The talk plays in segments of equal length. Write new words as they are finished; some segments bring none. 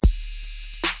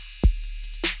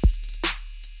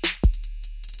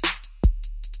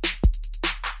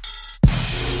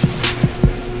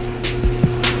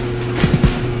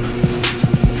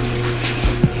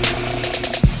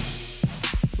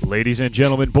Ladies and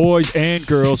gentlemen, boys and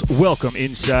girls, welcome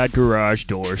inside Garage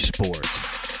Door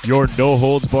Sports, your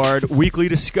no-holds-barred weekly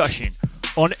discussion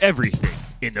on everything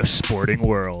in the sporting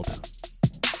world.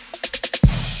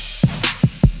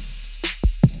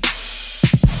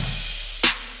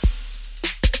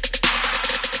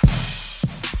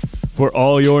 For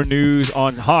all your news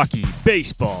on hockey,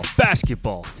 baseball,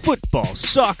 basketball, football,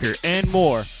 soccer, and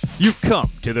more, you've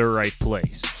come to the right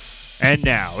place. And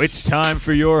now it's time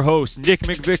for your hosts, Nick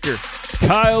McVicker,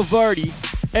 Kyle Vardy,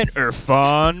 and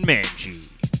Irfan Manji.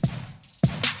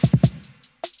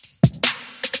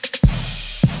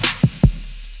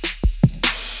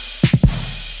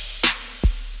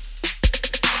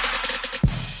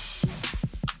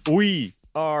 We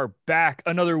are back.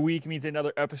 Another week means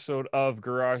another episode of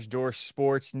Garage Door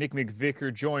Sports. Nick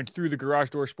McVicker joined through the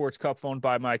Garage Door Sports Cup phone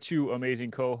by my two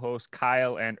amazing co-hosts,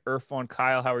 Kyle and Irfan.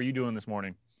 Kyle, how are you doing this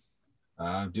morning?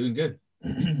 Doing good.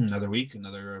 Another week,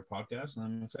 another podcast, and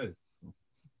I'm excited.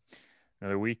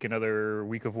 Another week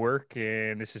of work,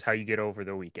 and this is how you get over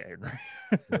the weekend,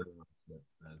 right?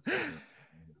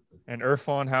 And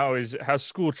Irfan, how's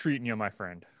school treating you, my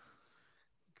friend?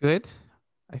 Good,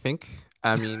 I think.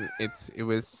 I mean, it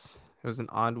was an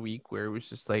odd week where it was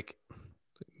just like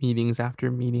meetings after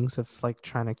meetings of like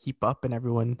trying to keep up, and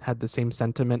everyone had the same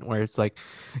sentiment where it's like,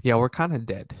 yeah, we're kind of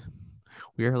dead.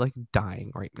 We are like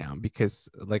dying right now because,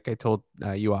 like I told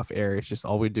you off air, it's just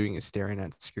all we're doing is staring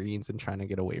at screens and trying to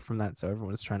get away from that. So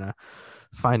everyone's trying to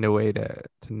find a way to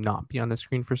not be on the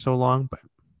screen for so long. But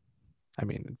I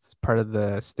mean, it's part of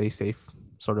the stay safe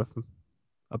sort of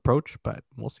approach, but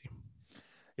we'll see.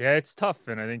 Yeah, it's tough,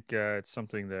 and I think it's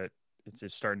something that it's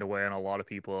starting to weigh on a lot of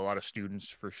people, a lot of students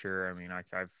for sure. I mean, I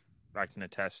can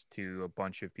attest to a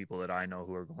bunch of people that I know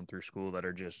who are going through school that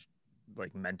are just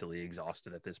like mentally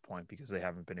exhausted at this point because they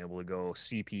haven't been able to go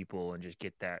see people and just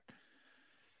get that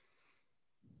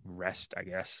rest, I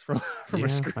guess, from a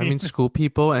screen. I mean, school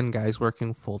people and guys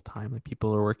working full time, like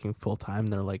people are working full time.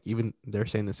 They're like, even they're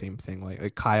saying the same thing.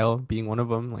 Like Kyle being one of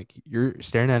them. Like, you're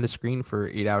staring at a screen for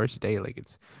 8 hours a day. Like,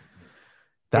 it's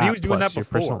that. But he was doing that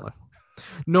before.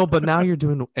 No, but now you're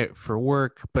doing it for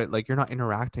work, but like you're not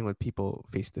interacting with people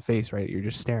face to face, right? You're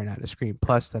just staring at a screen.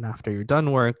 Plus, then after you're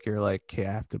done work, you're like, okay,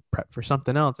 I have to prep for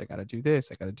something else. I got to do this.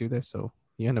 So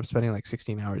you end up spending like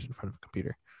 16 hours in front of a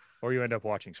computer. Or you end up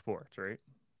watching sports, right?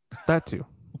 That too.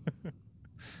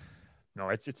 No,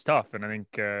 it's tough, and I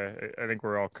think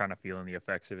we're all kind of feeling the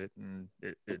effects of it, and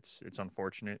it's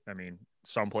unfortunate. I mean,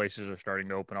 some places are starting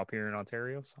to open up here in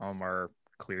Ontario. Some are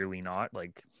clearly not,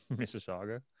 like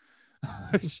Mississauga.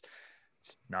 It's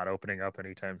not opening up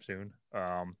anytime soon.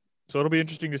 So it'll be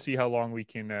interesting to see how long we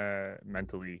can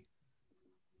mentally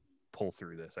pull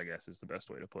through this, I guess is the best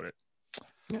way to put it.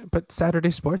 Yeah, but Saturday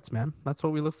sports, man. That's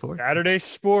what we look for. Saturday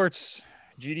sports.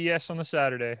 GDS on the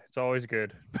Saturday. It's always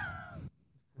good.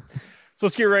 So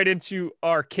let's get right into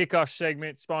our kickoff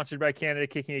segment, sponsored by Canada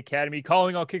Kicking Academy,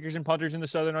 calling all kickers and punters in the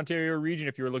Southern Ontario region.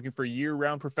 If you're looking for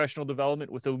year-round professional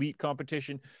development with elite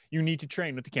competition, you need to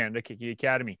train with the Canada Kicking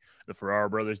Academy. The Ferrara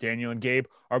brothers, Daniel and Gabe,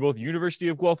 are both University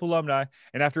of Guelph alumni,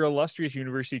 and after illustrious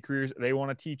university careers, they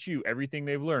want to teach you everything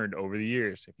they've learned over the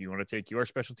years. If you want to take your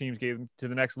special teams game to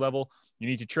the next level, you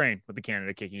need to train with the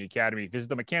Canada Kicking Academy. Visit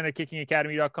them at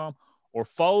CanadaKickingAcademy.com or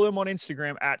follow them on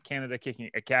Instagram at Canada Kicking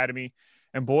Academy.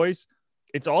 And boys,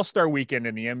 it's All-Star Weekend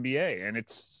in the NBA, and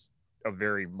it's a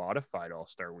very modified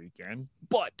All-Star Weekend,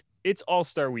 but it's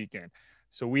All-Star Weekend,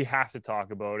 so we have to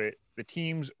talk about it. The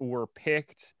teams were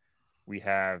picked. We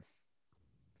have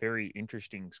very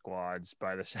interesting squads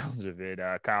by the sounds of it.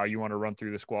 Kyle, you want to run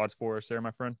through the squads for us there,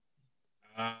 my friend?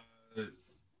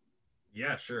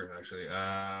 Yeah, sure, actually.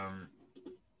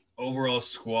 Overall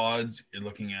squads, you're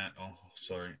looking at – oh,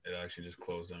 sorry, it actually just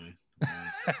closed on me.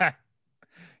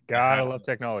 God, I love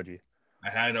technology. I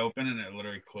had it open and it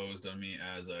literally closed on me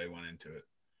as I went into it.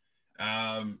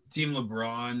 Team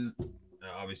LeBron,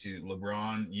 obviously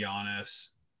LeBron, Giannis,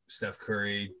 Steph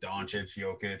Curry, Doncic,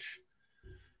 Jokic,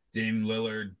 Dame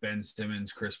Lillard, Ben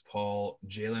Simmons, Chris Paul,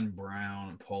 Jaylen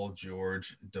Brown, Paul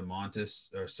George,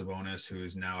 Sabonis, who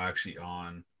is now actually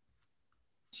on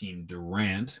Team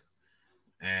Durant,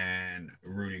 and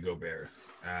Rudy Gobert.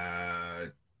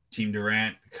 Team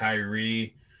Durant,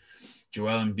 Kyrie,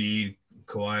 Joel Embiid,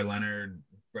 Kawhi Leonard,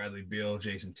 Bradley Beal,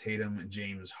 Jason Tatum,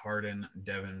 James Harden,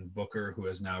 Devin Booker, who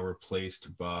is now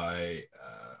replaced by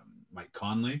Mike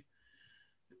Conley,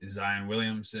 Zion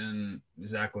Williamson,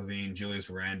 Zach LaVine, Julius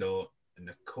Randle,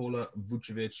 Nikola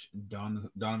Vucevic,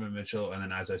 Donovan Mitchell, and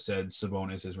then, as I said,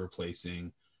 Sabonis is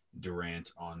replacing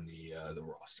Durant on the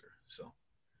roster. So,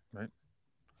 right.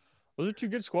 Those are two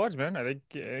good squads, man. I think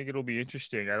it'll be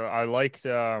interesting. I liked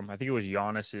I think it was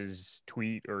Giannis's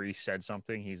tweet, or he said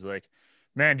something. He's like,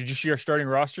 "Man, did you see our starting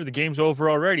roster? The game's over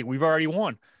already. We've already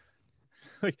won."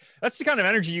 Like that's the kind of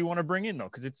energy you want to bring in, though,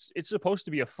 because it's supposed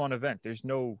to be a fun event. There's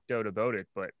no doubt about it.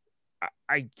 But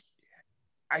I I,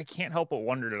 I can't help but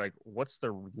wonder, like, what's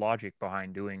the logic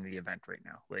behind doing the event right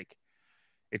now? Like,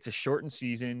 it's a shortened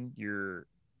season. You're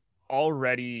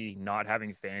already not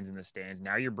having fans in the stands.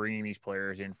 Now you're bringing these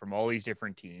players in from all these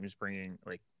different teams, bringing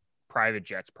like private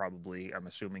jets, probably. I'm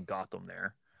assuming got them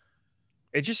there.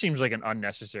 It just seems like an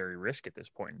unnecessary risk at this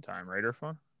point in time, right,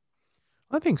 Irfan?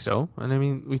 I think so. And I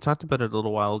mean, we talked about it a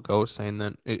little while ago, saying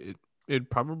that it'd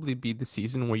probably be the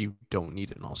season where you don't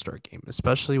need an all-star game,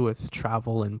 especially with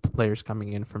travel and players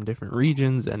coming in from different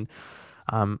regions. And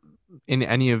um, in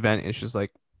any event, it's just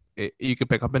like you could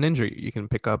pick up an injury, you can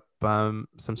pick up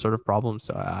some sort of problem.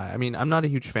 So, I mean, I'm not a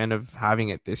huge fan of having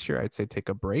it this year. I'd say take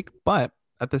a break, but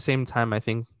at the same time, I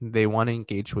think they want to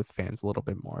engage with fans a little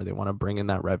bit more. They want to bring in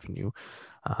that revenue.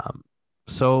 Um,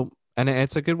 so and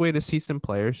it's a good way to see some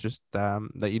players just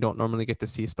that you don't normally get to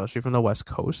see, especially from the West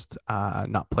Coast,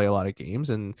 not play a lot of games,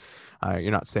 and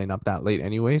you're not staying up that late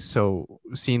anyway. So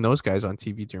seeing those guys on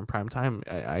TV during prime time,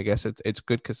 I guess it's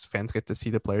good because fans get to see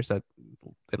the players that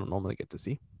they don't normally get to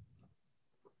see.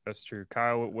 That's true.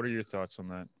 Kyle, what are your thoughts on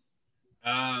that?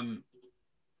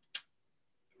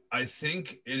 I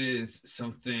think it is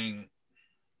something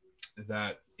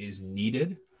that is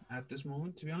needed at this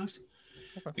moment, to be honest.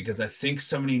 Okay. Because I think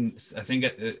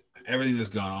everything that's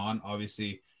gone on,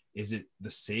 obviously, is it the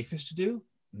safest to do?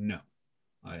 No.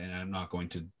 And I'm not going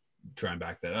to try and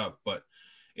back that up, but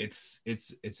it's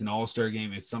an all-star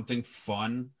game. It's something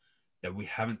fun that we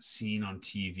haven't seen on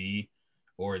TV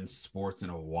or in sports in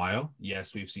a while.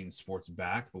 Yes, we've seen sports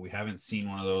back, but we haven't seen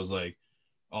one of those like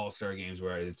all-star games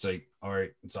where it's like, all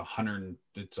right, it's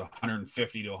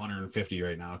 150 to 150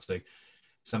 right now. It's like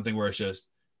something where it's just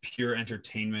pure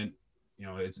entertainment. You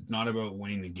know, it's not about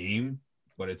winning the game,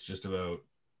 but it's just about,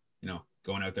 you know,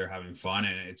 going out there having fun.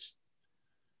 And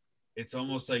it's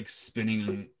almost like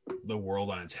spinning the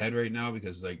world on its head right now,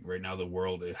 because like right now the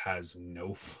world, it has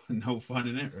no fun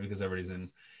in it, because everybody's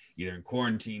either in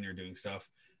quarantine or doing stuff.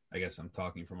 I guess I'm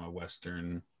talking from a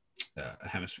Western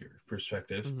hemisphere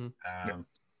perspective. Mm-hmm.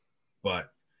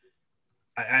 But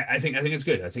I think it's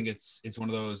good. I think it's one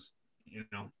of those, you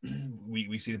know,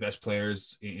 we see the best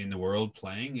players in the world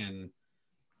playing, and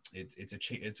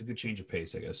it's a good change of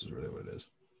pace, I guess, is really what it is.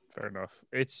 Fair enough.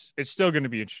 It's still going to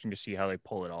be interesting to see how they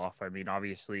pull it off. I mean,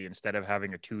 obviously, instead of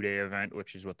having a 2-day event,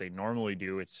 which is what they normally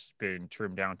do, it's been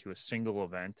trimmed down to a single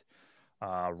event.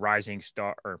 Rising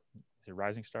Star, or is it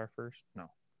Rising Star first?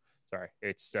 No, sorry.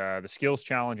 It's the skills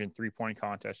challenge and 3-point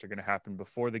contest are going to happen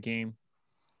before the game.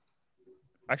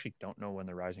 I actually don't know when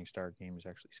the Rising Star game is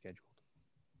actually scheduled.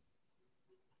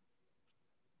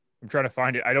 I'm trying to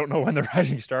find it. I don't know when the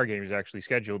Rising Star game is actually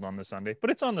scheduled on the Sunday, but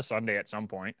it's on the Sunday at some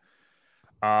point.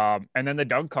 And then the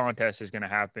dunk contest is going to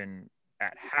happen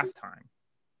at halftime.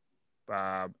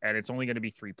 And it's only going to be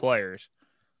 3 players,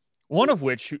 one of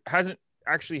which hasn't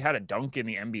actually had a dunk in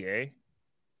the NBA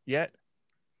yet.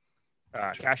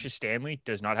 Cassius Stanley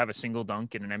does not have a single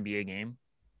dunk in an NBA game.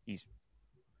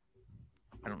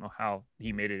 I don't know how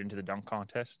he made it into the dunk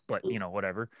contest, but you know,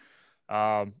 whatever.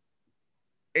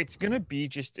 It's going to be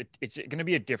it's going to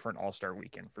be a different All-Star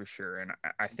weekend for sure. And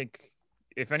I think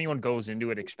if anyone goes into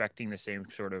it expecting the same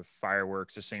sort of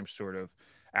fireworks, the same sort of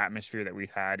atmosphere that we've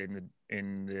had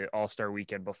in the All-Star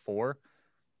weekend before,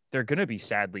 they're going to be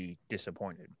sadly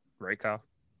disappointed. Right, Kyle?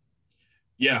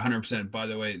 Yeah, 100%. By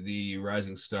the way, the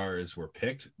Rising Stars were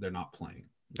picked. They're not playing.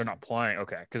 They're not playing.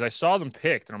 Okay. Because I saw them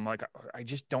picked, and I'm like, I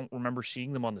just don't remember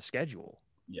seeing them on the schedule.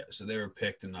 Yeah, so they were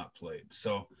picked and not played.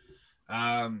 So,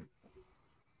 sorry,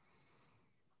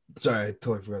 I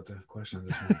totally forgot the question on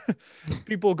this one.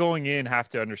 People going in have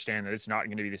to understand that it's not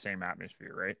going to be the same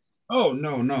atmosphere, right? Oh,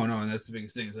 no. And that's the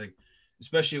biggest thing. It's like,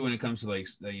 especially when it comes to like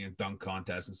dunk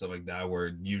contests and stuff like that, where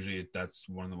usually that's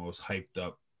one of the most hyped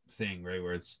up thing, right?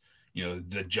 Where it's, you know,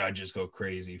 the judges go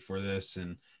crazy for this,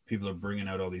 and people are bringing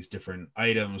out all these different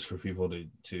items for people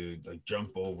to like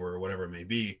jump over or whatever it may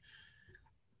be.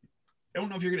 I don't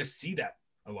know if you're going to see that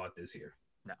a lot this year.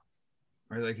 No.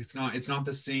 Right? Like it's not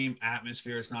the same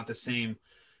atmosphere. It's not the same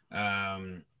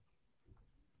hyping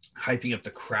up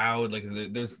the crowd. Like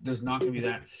there's not going to be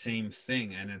that same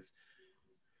thing. And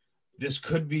this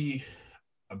could be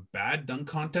a bad dunk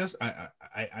contest.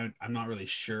 I'm not really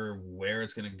sure where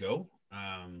it's going to go.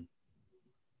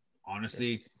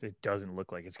 Honestly, it doesn't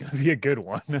look like it's going to be a good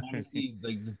one. Honestly,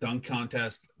 like the dunk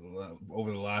contest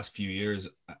over the last few years,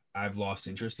 I've lost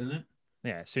interest in it.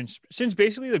 Yeah, since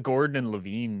basically the Gordon and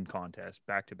Levine contest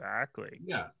back to back, like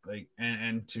Yeah, like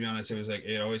and to be honest, it was like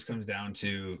it always comes down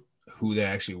to who they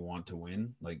actually want to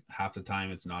win. Like half the time,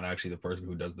 it's not actually the person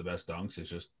who does the best dunks; it's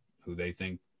just who they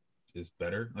think is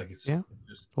better. Like it's Yeah.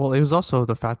 just Well, it was also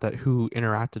the fact that who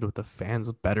interacted with the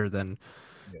fans better than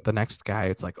yeah. the next guy.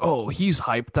 It's like, oh, he's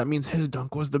hyped. That means his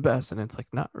dunk was the best. And it's like,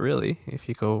 not really. If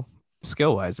you go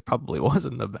skill wise, it probably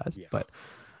wasn't the best. yeah. But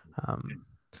um,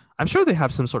 I'm sure they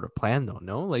have some sort of plan though.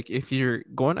 No, like if you're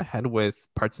going ahead with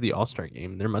parts of the All Star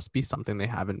game, there must be something they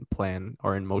have in plan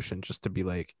or in motion just to be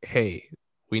like, hey,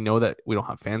 we know that we don't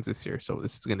have fans this year, so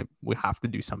we have to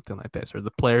do something like this, or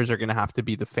the players are gonna have to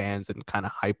be the fans and kind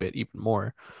of hype it even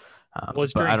more. Well,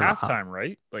 it's But during I don't know how. halftime,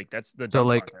 right? Like that's the So dunk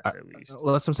like, contest at least.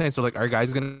 well, that's what I'm saying. So like, are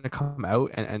guys gonna come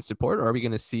out and support, or are we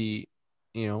gonna see,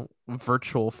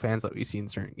 virtual fans that we see in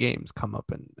certain games come up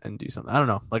and do something? I don't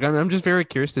know. Like, I'm just very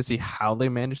curious to see how they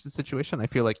manage the situation. I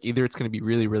feel like either it's gonna be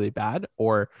really really bad,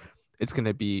 or it's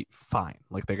gonna be fine.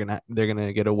 Like they're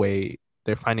gonna get away.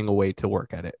 They're finding a way to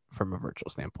work at it from a virtual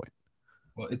standpoint.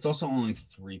 Well, it's also only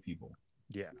 3 people.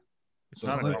 Yeah. It's So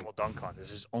not it's a like- normal dunk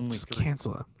contest. It's only Just 3.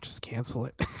 cancel it. Just cancel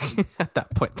it at that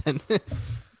point. Then.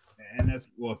 And that's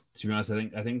well, to be honest,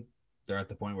 I think they're at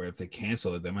the point where if they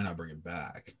cancel it, they might not bring it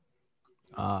back.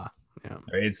 Yeah.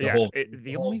 Right? It's the Yeah, whole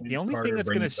the whole only Vince thing Carter that's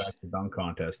bringing gonna back the dunk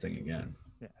contest thing again.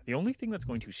 yeah, the only thing that's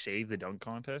going to save the dunk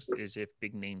contest is if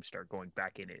big names start going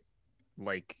back in it.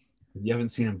 Like You haven't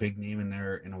seen a big name in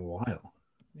there in a while.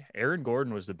 Aaron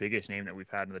Gordon was the biggest name that we've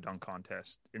had in the dunk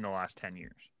contest in the last 10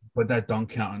 years. But that dunk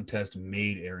contest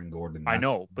made Aaron Gordon. I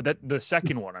know, but that the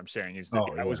second one I'm saying is that,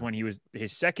 Oh, that was yeah. when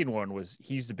his second one was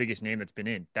he's the biggest name that's been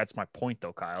in. That's my point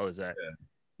though, Kyle, is that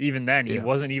even then he Yeah.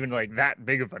 wasn't even like that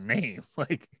big of a name.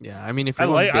 Like Yeah. I mean, if I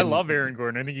you're love Aaron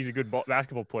Gordon. I think he's a good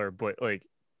basketball player, but like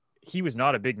he was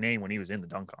not a big name when he was in the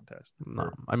dunk contest. No,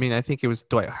 I mean, I think it was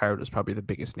Dwight Howard was probably the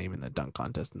biggest name in the dunk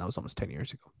contest, and that was almost 10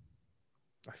 years ago.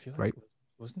 I feel like Right.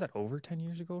 Wasn't that over 10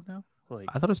 years ago now? Like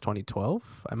I thought it was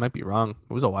 2012. I might be wrong.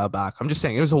 It was a while back. I'm just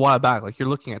saying it was a while back. Like you're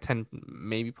looking at 10,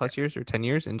 maybe plus years or 10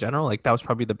 years in general. Like that was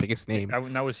probably the biggest name.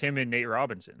 that was him and Nate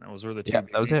Robinson. Those were the two. Yeah,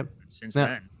 big that was names it. Since Yeah.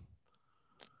 then,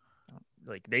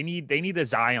 like they need a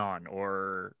Zion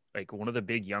or like one of the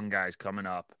big young guys coming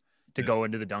up to go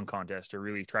into the dunk contest to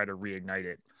really try to reignite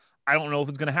it. I don't know if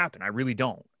it's going to happen. I really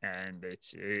don't, and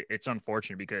it's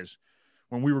unfortunate because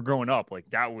when we were growing up, like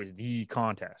that was the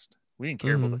contest. We didn't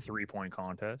care about the 3-point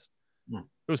contest. No.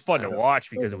 It was fun to watch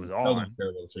because it was I don't on.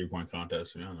 care about the 3-point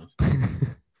contest, to be honest.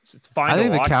 It's fine I to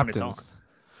think the watch when it's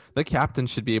on. captains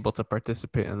should be able to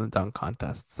participate in the dunk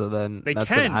contest. So then They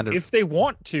that's an can added. if they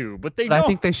want to, but they But don't. I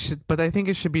think they should. But I think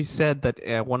it should be said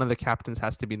that one of the captains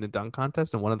has to be in the dunk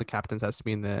contest, and one of the captains has to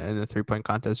be in the 3-point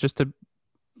contest, just to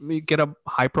get a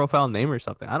high profile name or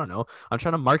something. I don't know. I'm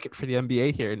trying to market for the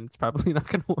NBA here, and it's probably not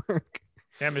going to work.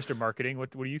 Yeah, Mr. Marketing,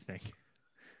 what do you think?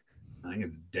 I think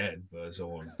it's dead, but so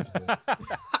Well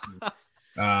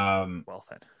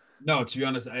then. no, to be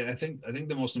honest, I think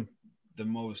the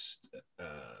most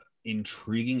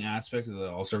intriguing aspect of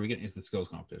the All-Star weekend is the skills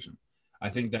competition. I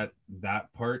think that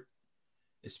part,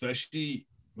 especially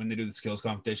when they do the skills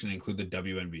competition, and include the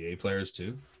WNBA players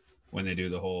too, when they do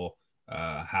the whole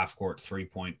half court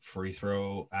 3-point free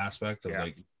throw aspect of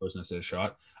like person to hit a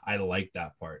shot. I like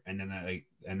that part. And then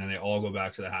they all go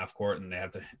back to the half court and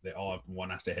one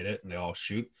has to hit it and they all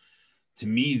shoot. To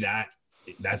me,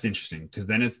 that's interesting because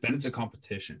then it's a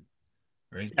competition,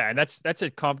 right? Yeah, and that's a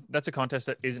contest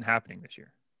that isn't happening this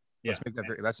year. Yeah,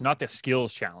 That's not the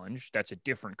skills challenge. That's a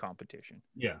different competition.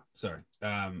 yeah. Sorry,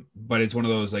 but it's one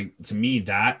of those like to me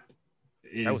that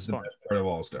is was the fun. best part of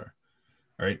All Star.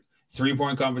 All right,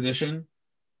 3-point competition.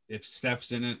 If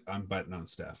Steph's in it, I'm betting on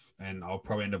Steph, and I'll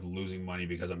probably end up losing money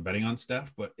because I'm betting on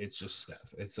Steph. But it's just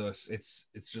Steph. It's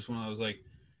just one of those like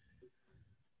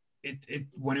it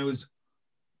when it was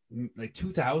like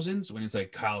 2000s when it's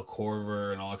like Kyle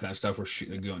Korver and all that kind of stuff were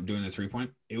doing the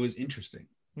 3-point. It was interesting.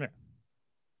 Yeah.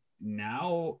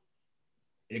 Now,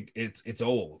 it's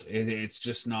old. It's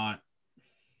just not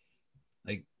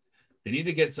like. They need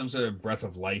to get some sort of breath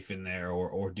of life in there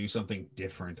or do something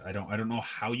different. I don't know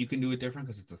how you can do it different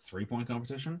because it's a 3-point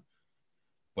competition,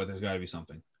 but there's got to be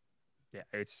something. Yeah,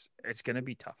 it's going to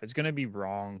be tough. It's going to be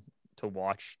wrong to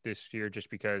watch this year just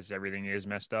because everything is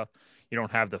messed up. You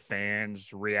don't have the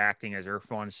fans reacting as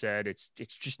Irfan said. It's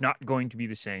just not going to be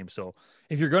the same. So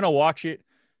if you're going to watch it,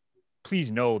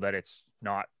 please know that it's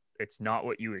not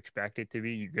what you expect it to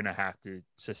be. You're going to have to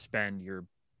suspend your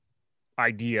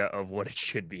idea of what it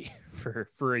should be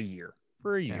for a year.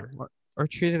 Yeah, or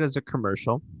treat it as a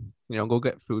commercial. Go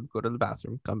get food, go to the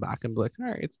bathroom, come back and be like, all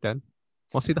right, it's done.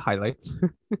 We'll see the highlights.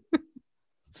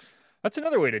 That's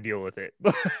another way to deal with it.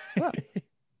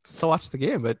 Still watch the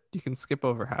game, but you can skip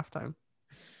over halftime.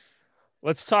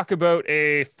 Let's talk about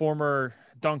a former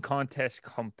dunk contest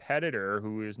competitor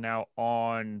who is now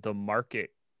on the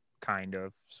market, kind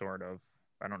of, sort of.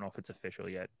 I don't know if it's official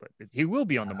yet, but he will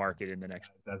be on the market in the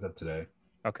next. That's up today.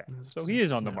 Okay, so he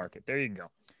is on the market. There you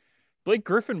go. Blake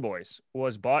Griffin, boys,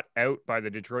 was bought out by the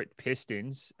Detroit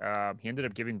Pistons. He ended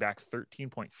up giving back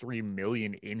 $13.3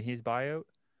 million in his buyout,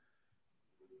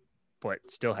 but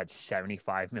still had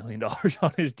 $75 million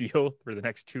on his deal for the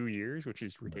next 2 years, which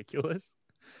is ridiculous.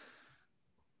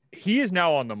 He is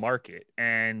now on the market,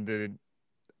 and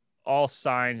all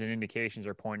signs and indications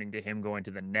are pointing to him going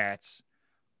to the Nets.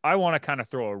 I want to kind of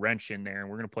throw a wrench in there, and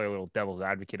we're going to play a little devil's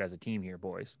advocate as a team here,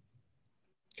 boys.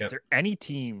 Yep. Is there any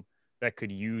team that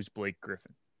could use Blake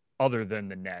Griffin other than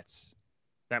the Nets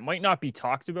that might not be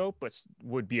talked about, but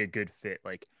would be a good fit?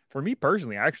 Like, for me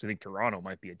personally, I actually think Toronto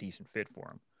might be a decent fit for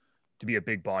him to be a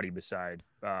big body beside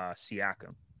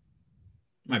Siakam.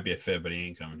 Might be a fit, but he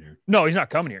ain't coming here. No, he's not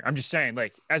coming here. I'm just saying,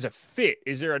 like, as a fit,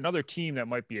 is there another team that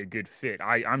might be a good fit?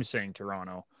 I'm saying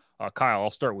Toronto. Kyle,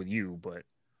 I'll start with you, but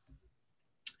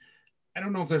I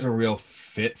don't know if there's a real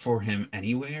fit for him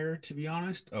anywhere, to be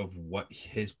honest, of what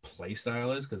his play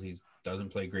style is, because he doesn't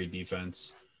play great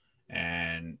defense,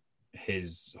 and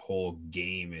his whole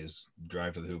game is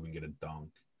drive to the hoop and get a dunk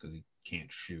because he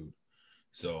can't shoot.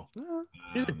 So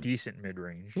he has a decent mid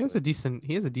range. He has a decent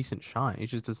shot. He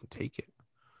just doesn't take it.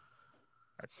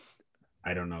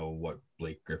 I don't know what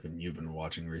Blake Griffin you've been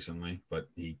watching recently, but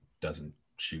he doesn't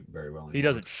shoot very well anymore. He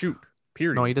doesn't shoot.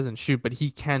 Period. No, he doesn't shoot, but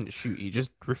he can shoot. He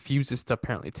just refuses to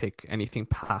apparently take anything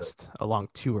past a long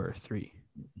 2 or 3.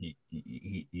 He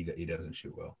doesn't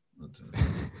shoot well.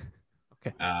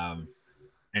 Okay.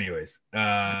 Anyways.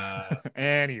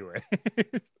 Anyway.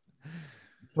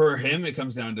 For him, it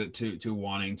comes down to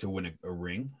wanting to win a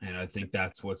ring, and I think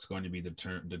that's what's going to be the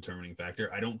determining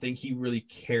factor. I don't think he really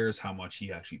cares how much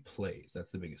he actually plays. That's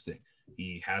the biggest thing.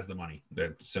 He has the money.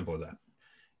 That's simple as that.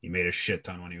 He made a shit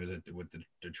ton when he was with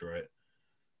Detroit.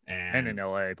 And in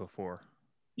LA before.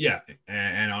 Yeah.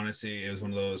 And honestly, it was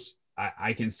one of those,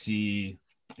 I can see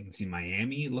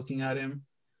Miami looking at him.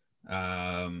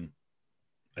 I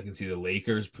can see the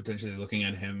Lakers potentially looking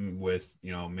at him with,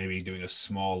 maybe doing a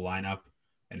small lineup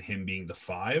and him being the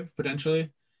 5 potentially.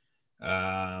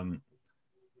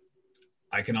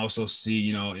 I can also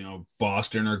see,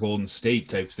 Boston or Golden State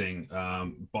type thing.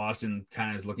 Boston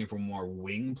kind of is looking for more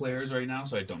wing players right now,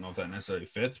 so I don't know if that necessarily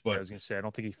fits. But I was gonna say I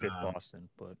don't think he fits Boston,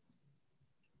 but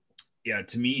yeah,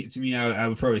 to me, I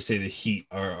would probably say the Heat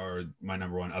are my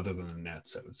number one, other than the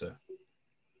Nets. I would say.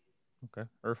 Okay,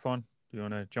 Irfan, do you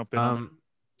want to jump in?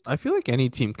 I feel like any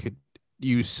team could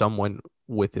use someone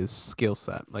with his skill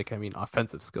set. Like, I mean,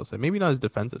 offensive skill set, maybe not his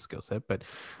defensive skill set, but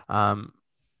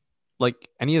like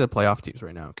any of the playoff teams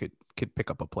right now could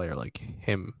pick up a player like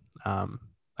him.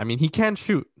 I mean, he can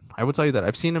shoot. I will tell you that.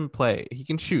 I've seen him play. He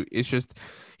can shoot. It's just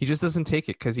he just doesn't take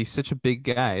it because he's such a big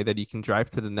guy that he can drive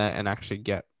to the net and actually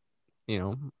get,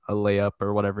 a layup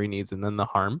or whatever he needs, and then the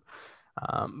harm.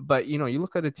 But you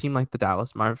look at a team like the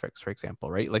Dallas Mavericks, for example,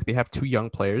 right? Like they have 2 young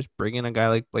players. Bring in a guy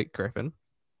like Blake Griffin.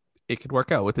 It could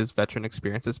work out with his veteran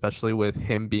experience, especially with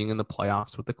him being in the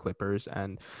playoffs with the Clippers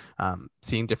and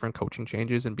seeing different coaching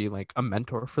changes and being like a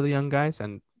mentor for the young guys.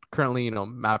 And currently,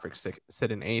 Mavericks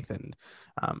sit in 8th and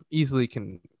easily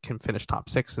can finish top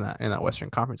 6 in that Western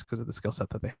Conference because of the skill set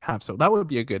that they have. So that would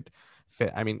be a good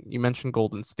fit. I mean, you mentioned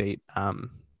Golden State.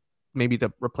 Maybe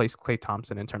to replace Klay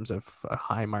Thompson in terms of a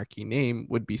high marquee name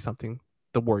would be something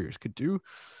the Warriors could do.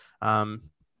 And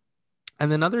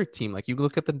another team, like you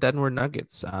look at the Denver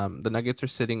Nuggets. The Nuggets are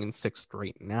sitting in 6th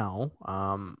right now.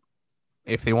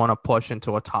 If they want to push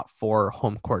into a top 4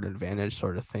 home court advantage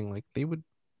sort of thing, like he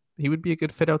would be a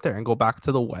good fit out there and go back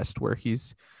to the West where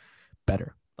he's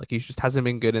better. Like he just hasn't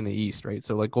been good in the East, right?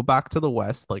 So like go back to the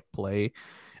West, like play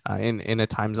in a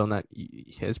time zone that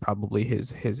is probably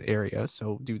his area.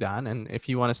 So do that. And if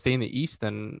you want to stay in the East,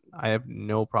 then I have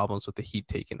no problems with the Heat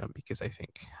taking him because I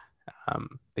think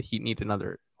the Heat need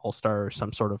another all-star or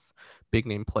some sort of big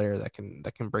name player that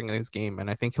can bring his game.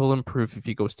 And I think he'll improve if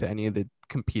he goes to any of the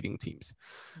competing teams.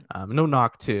 No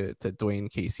knock to Dwayne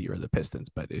Casey or the Pistons,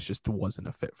 but it just wasn't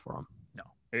a fit for him. No,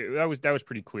 that was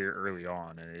pretty clear early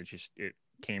on. And it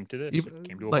came to this. It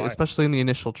came to a especially in the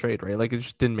initial trade, right? Like it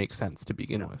just didn't make sense to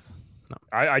begin with. No.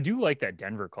 I do like that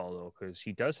Denver call though, because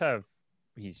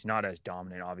he's not as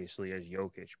dominant obviously as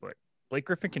Jokic, but Blake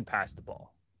Griffin can pass the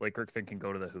ball. Blake Griffin can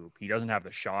go to the hoop. He doesn't have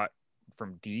the shot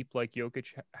from deep like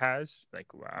Jokic has. Like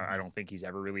I don't think he's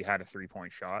ever really had a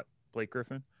 3-point shot, Blake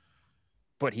Griffin.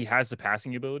 but he has the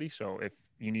passing ability. So if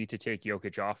you need to take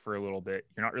Jokic off for a little bit,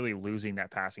 you're not really losing that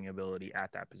passing ability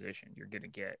at that position. You're going to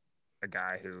get a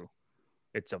guy who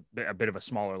it's a bit of a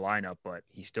smaller lineup, but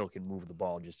he still can move the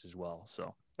ball just as well.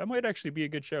 So that might actually be a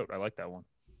good shout. I like that one.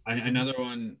 Another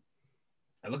one,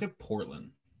 I look at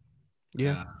Portland.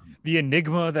 Yeah. The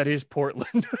enigma that is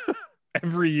Portland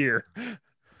every year.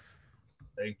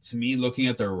 Like, to me, looking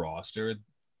at their roster,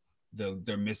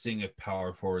 they're missing a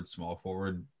power forward, small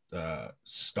forward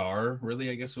star, really,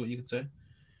 I guess what you could say.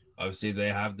 Obviously, they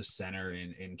have the center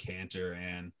in Cantor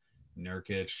and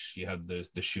Nurkic. You have the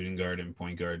shooting guard and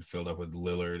point guard filled up with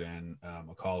Lillard and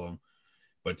McCollum.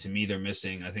 But to me, they're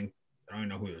missing, I don't even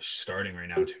know who they're starting right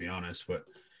now, to be honest, but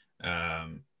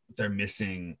they're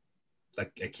missing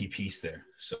like a key piece there.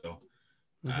 So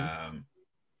I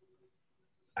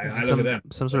look at them.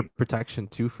 Some sort of protection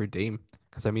too for Dame.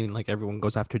 Because I mean, like, everyone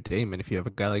goes after Dame, and if you have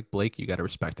a guy like Blake, you got to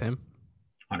respect him.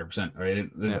 100%. Right.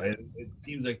 It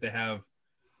seems like they have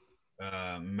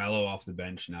Melo off the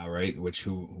bench now, right?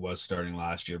 Who was starting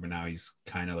last year, but now he's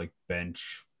kind of like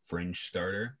bench fringe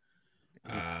starter.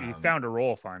 He found a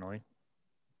role finally.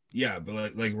 Yeah,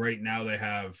 but like right now they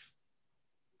have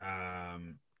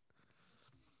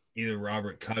either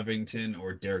Robert Covington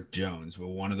or Derek Jones. But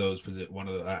one of those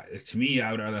to me,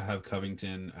 I would rather have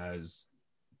Covington as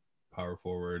power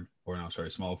forward,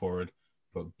 small forward,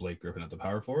 put Blake Griffin at the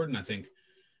power forward, and I think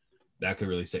that could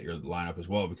really set your lineup as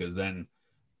well, because then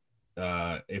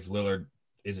if Lillard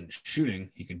isn't shooting,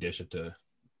 he can dish it to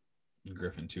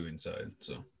Griffin too inside.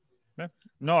 So yeah.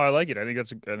 No, I like it. I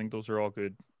think those are all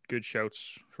good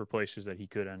shouts for places that he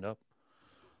could end up.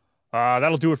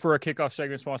 That'll do it for our kickoff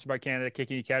segment, sponsored by Canada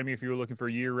Kicking Academy. If you're looking for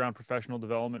year-round professional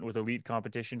development with elite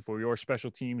competition for your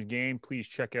special teams game, please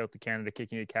check out the Canada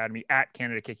Kicking Academy at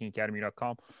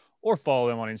CanadaKickingAcademy.com or follow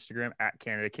them on Instagram at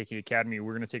Canada Kicking Academy.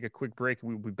 We're going to take a quick break.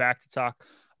 We'll be back to talk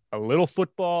a little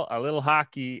football, a little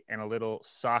hockey, and a little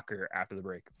soccer after the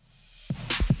break.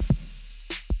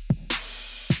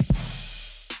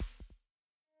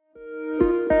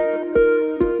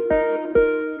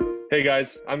 Hey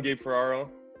guys, I'm Gabe Ferraro.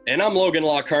 And I'm Logan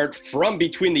Lockhart from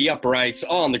Between the Uprights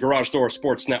on the Garage Door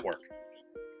Sports Network.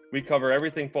 We cover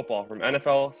everything football, from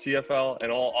NFL, CFL,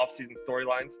 and all off-season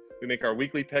storylines. We make our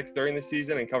weekly picks during the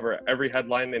season and cover every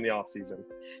headline in the off-season.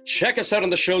 Check us out on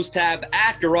the shows tab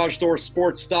at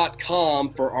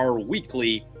GarageDoorSports.com for our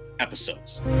weekly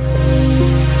episodes.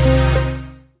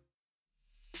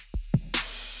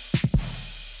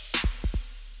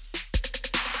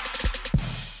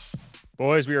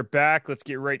 Boys, we are back. Let's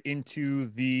get right into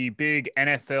the big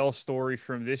NFL story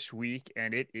from this week,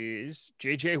 and it is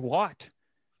J.J. Watt.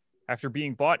 After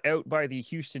being bought out by the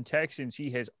Houston Texans, he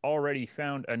has already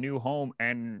found a new home,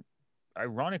 and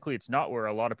ironically, it's not where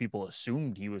a lot of people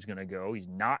assumed he was going to go. He's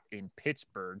not in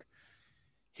Pittsburgh.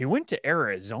 He went to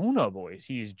Arizona, boys.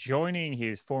 He's joining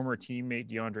his former teammate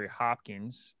DeAndre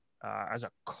Hopkins as a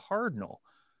Cardinal.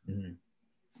 Mm-hmm.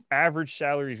 Average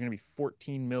salary is going to be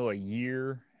 $14 million a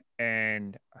year.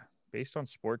 And based on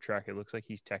Sport Track, it looks like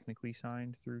he's technically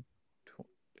signed through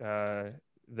the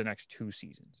next 2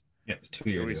 seasons. Yeah, 2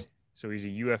 years. So he's a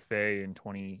UFA in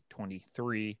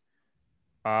 2023.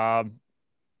 What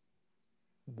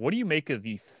do you make of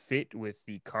the fit with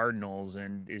the Cardinals?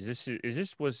 And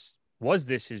was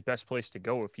this his best place to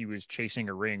go if he was chasing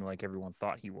a ring like everyone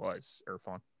thought he was,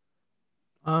 Irfan?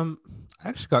 I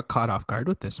actually got caught off guard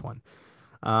with this one.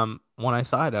 When I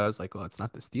saw it, I was like, well, it's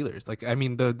not the Steelers. Like, I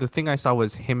mean, the thing I saw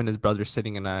was him and his brother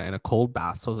sitting in a cold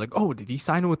bath. So I was like, oh, did he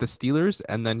sign with the Steelers?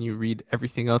 And then you read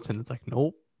everything else and it's like,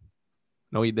 nope.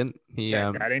 No, he didn't.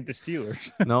 That ain't the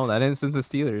Steelers. No, that isn't the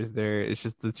Steelers. It's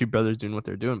just the two brothers doing what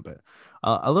they're doing. But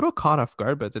a little caught off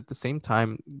guard. But at the same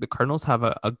time, the Cardinals have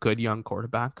a good young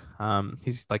quarterback.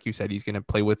 He's, like you said, he's going to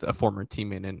play with a former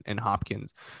teammate in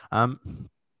Hopkins.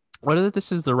 Whether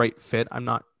this is the right fit, I'm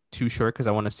not too sure because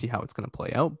I want to see how it's going to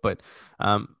play out. But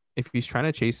if he's trying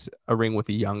to chase a ring with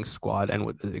a young squad and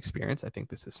with his experience, I think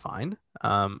this is fine.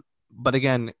 But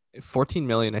again, $14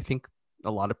 million, I think a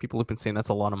lot of people have been saying that's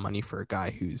a lot of money for a guy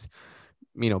who's,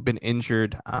 been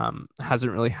injured,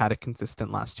 hasn't really had a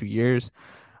consistent last 2 years.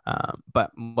 But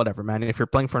whatever, man, if you're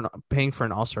paying for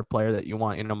an all-star player that you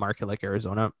want in a market like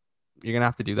Arizona, you're going to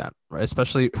have to do that, right?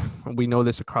 Especially we know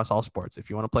this across all sports. If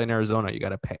you want to play in Arizona, you got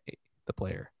to pay the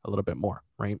player a little bit more,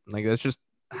 right? Like, that's just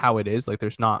how it is. Like,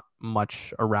 there's not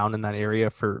much around in that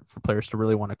area for players to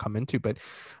really want to come into. But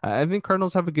I think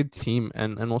Cardinals have a good team,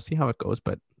 and we'll see how it goes.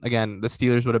 But again, the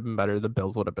Steelers would have been better. The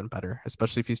Bills would have been better,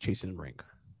 especially if he's chasing ring.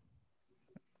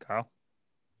 Kyle?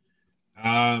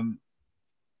 I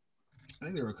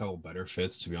think there were a couple better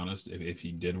fits, to be honest, if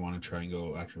he did want to try and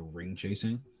go actual ring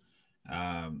chasing.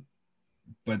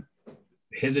 but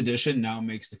his addition now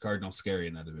makes the Cardinals scary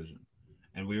in that division.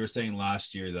 And we were saying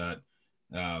last year that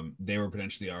they were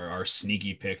potentially our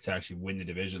sneaky pick to actually win the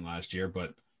division last year.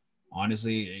 But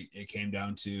honestly, it came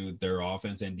down to their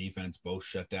offense and defense both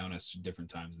shut down at different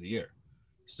times of the year.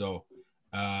 So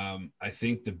I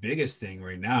think the biggest thing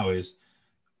right now is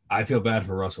I feel bad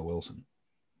for Russell Wilson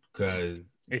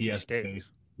because he has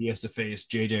to face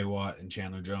J.J. Watt and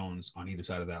Chandler Jones on either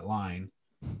side of that line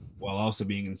while also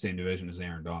being in the same division as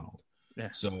Aaron Donald.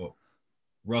 Yeah. So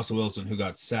Russell Wilson, who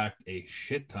got sacked a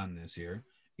shit ton this year,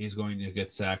 is going to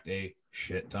get sacked a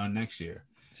shit ton next year.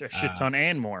 It's a shit ton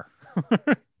and more.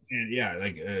 And yeah,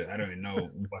 I don't even know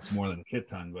what's more than a shit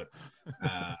ton, but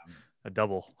a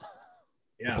double.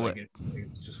 Yeah,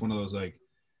 it's just one of those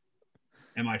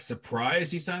am I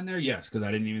surprised he signed there? Yes, because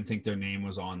I didn't even think their name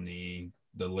was on the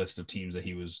list of teams that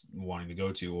he was wanting to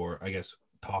go to, or I guess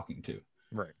talking to.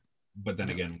 Right. But then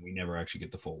again, we never actually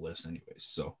get the full list anyways.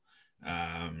 So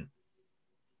am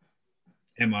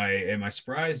I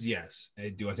surprised? Yes.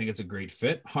 Do I think it's a great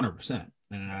fit? 100%.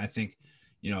 And I think,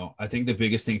 I think the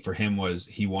biggest thing for him was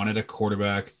he wanted a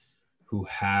quarterback who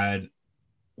had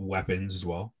weapons as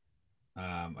well.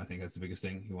 I think that's the biggest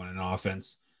thing. He wanted an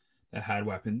offense that had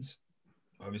weapons.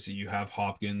 Obviously, you have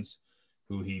Hopkins,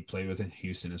 who he played with in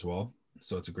Houston as well.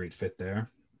 So it's a great fit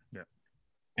there. Yeah.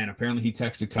 And apparently he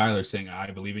texted Kyler saying, I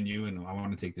believe in you and I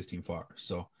want to take this team far.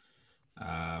 So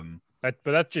but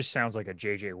that just sounds like a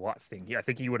J.J. Watt thing. Yeah, I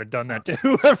think he would have done that to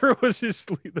whoever was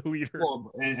the leader.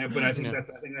 Well, but I think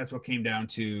that's what came down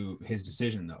to his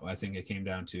decision, though. I think it came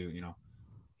down to,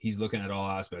 he's looking at all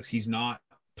aspects. He's not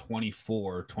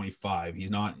 24, 25.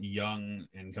 He's not young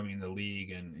and coming into the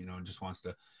league and, just wants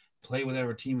to play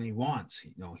whatever team he wants.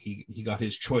 He got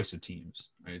his choice of teams,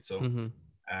 right? So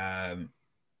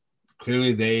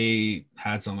clearly they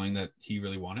had something that he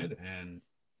really wanted, and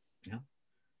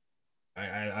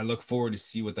I look forward to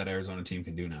see what that Arizona team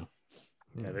can do now.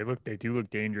 Yeah, they do look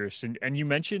dangerous. And you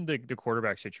mentioned the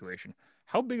quarterback situation.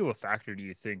 How big of a factor do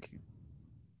you think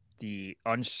the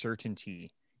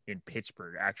uncertainty in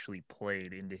Pittsburgh actually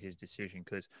played into his decision?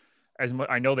 Because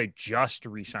I know they just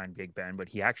re-signed Big Ben, but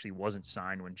he actually wasn't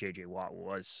signed when J.J. Watt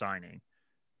was signing.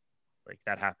 Like,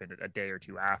 that happened a day or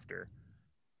two after.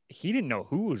 He didn't know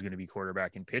who was going to be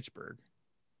quarterback in Pittsburgh.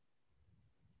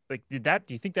 Like, do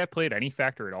you think that played any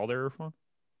factor at all there, Irfan?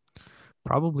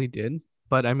 Probably did.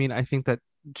 But I mean, I think that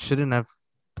shouldn't have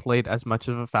played as much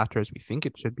of a factor as we think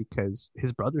it should, because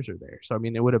his brothers are there. So, I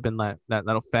mean, it would have been that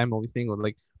little family thing with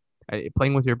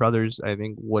playing with your brothers, I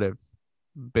think would have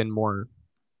been more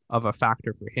of a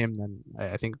factor for him than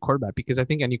I think a quarterback, because I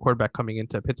think any quarterback coming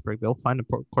into Pittsburgh, they'll find a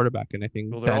quarterback. And I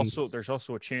think there's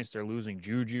also a chance they're losing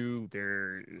Juju.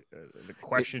 The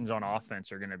questions on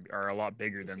offense are a lot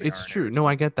bigger than they it's true. No,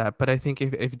 I get that. But I think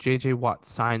if JJ Watt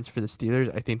signs for the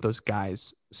Steelers, I think those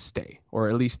guys stay, or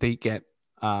at least they get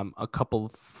a couple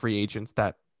of free agents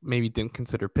that maybe didn't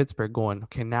consider Pittsburgh going,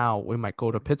 okay, now we might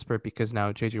go to Pittsburgh because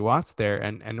now JJ Watt's there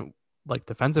and like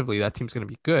defensively that team's going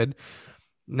to be good.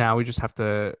 Now we just have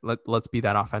to let's be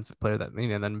that offensive player that,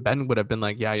 and then Ben would have been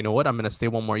like, yeah, you know what? I'm going to stay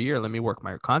one more year. Let me work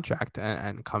my contract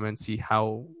and come and see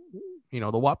how,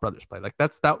 the Watt brothers play. Like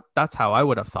that's how I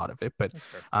would have thought of it. But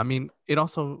I mean, it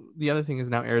also, the other thing is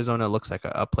now Arizona looks like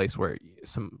a place where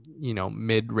some,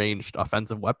 mid-ranged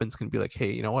offensive weapons can be like,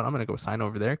 hey, you know what? I'm going to go sign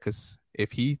over there. Cause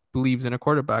if he believes in a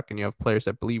quarterback and you have players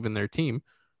that believe in their team,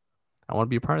 I want to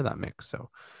be a part of that mix. So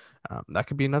that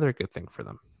could be another good thing for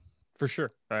them. For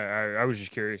sure. I was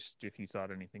just curious if you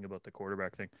thought anything about the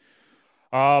quarterback thing.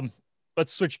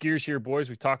 Let's switch gears here, boys.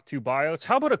 We talked 2 buyouts.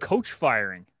 How about a coach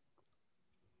firing?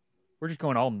 We're just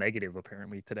going all negative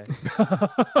apparently today.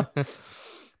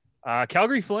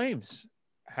 Calgary Flames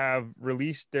have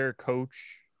released their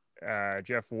coach,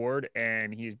 Jeff Ward,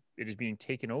 and it is being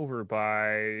taken over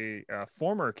by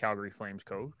former Calgary Flames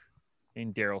coach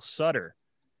in Daryl Sutter.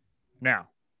 Now,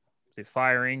 the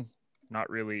firing, not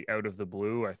really out of the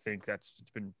blue. I think it's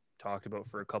been talked about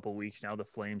for a couple of weeks now. The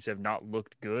Flames have not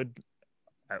looked good,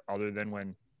 other than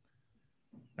when.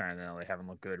 No, they haven't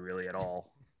looked good really at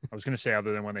all. I was going to say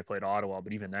other than when they played Ottawa,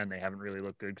 but even then they haven't really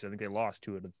looked good because I think they lost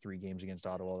 2 out of the 3 games against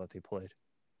Ottawa that they played.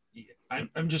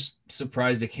 I'm just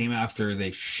surprised it came after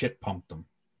they shit pumped them.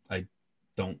 I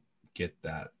don't get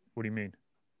that. What do you mean?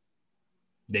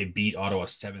 They beat Ottawa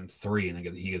 7-3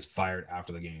 and he gets fired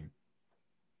after the game.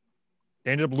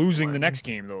 They ended up losing the next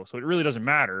game, though, so it really doesn't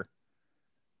matter.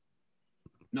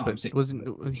 No, I'm saying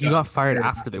he got fired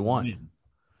after they won.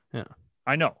 Yeah,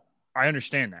 I know. I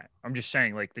understand that. I'm just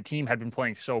saying, the team had been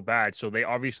playing so bad, so they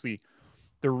obviously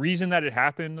 – the reason that it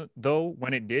happened, though,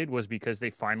 when it did, was because they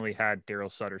finally had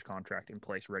Daryl Sutter's contract in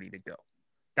place ready to go.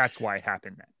 That's why it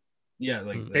happened then. Yeah,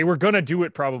 like They were gonna do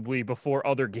it probably before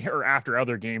or after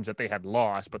other games that they had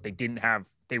lost, but they didn't have.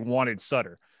 They wanted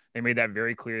Sutter. They made that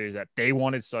very clear, is that they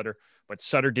wanted Sutter, but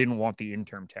Sutter didn't want the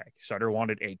interim tag. Sutter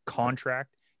wanted a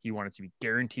contract. He wanted to be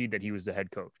guaranteed that he was the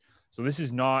head coach. So this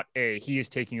is not he is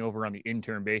taking over on the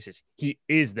interim basis. He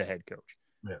is the head coach.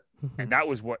 Yeah. And that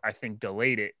was what I think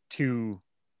delayed it to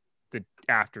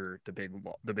after the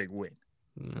big win.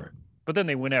 Right. But then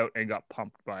they went out and got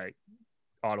pumped by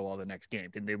Ottawa the next game.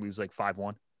 Didn't they lose like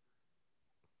 5-1?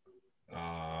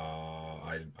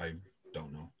 I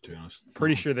don't know, to be honest.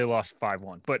 Pretty sure they lost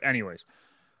 5-1. But anyways,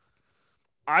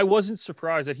 I wasn't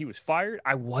surprised that he was fired.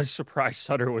 I was surprised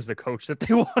Sutter was the coach that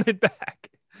they wanted back.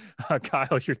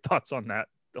 Kyle, your thoughts on that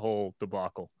whole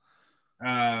debacle?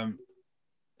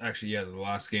 Actually, yeah, the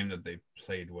last game that they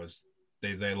played was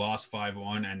they lost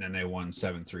 5-1 and then they won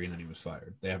 7-3 and then he was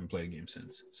fired. They haven't played a game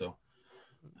since. So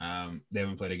they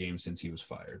haven't played a game since he was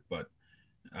fired. But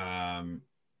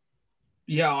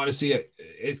yeah, honestly,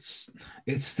 it's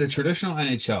the traditional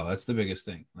NHL. That's the biggest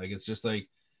thing. Like, it's just like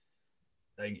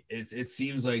it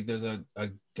seems like there's a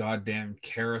goddamn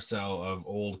carousel of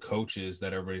old coaches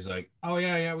that everybody's like, oh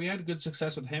yeah, we had good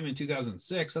success with him in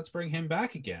 2006. Let's bring him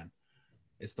back again.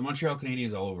 It's the Montreal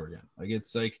Canadiens all over again. Like,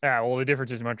 it's like, yeah. Well, the difference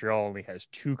is Montreal only has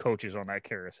 2 coaches on that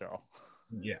carousel.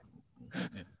 Yeah.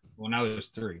 Well, now there's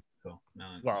 3. So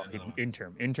now,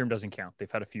 interim doesn't count.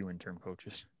 They've had a few interim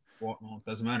coaches. Well, it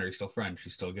doesn't matter. He's still French.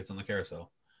 He still gets on the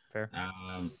carousel. Fair.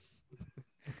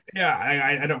 Yeah,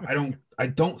 I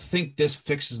don't think this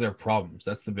fixes their problems.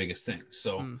 That's the biggest thing.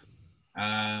 So,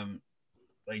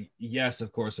 like, yes,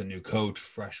 of course, a new coach,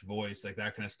 fresh voice, like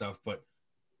that kind of stuff. But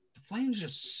the Flames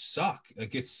just suck.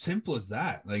 Like, it's simple as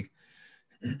that. Like,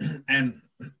 and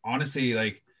honestly,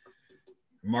 like,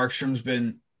 Markstrom's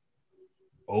been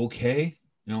okay.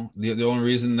 You know, the only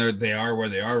reason they are where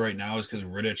they are right now is because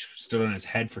Rittich stood on his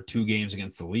head for 2 games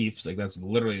against the Leafs. Like, that's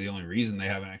literally the only reason they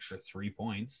have an extra 3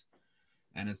 points.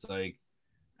 And it's like,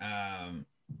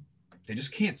 they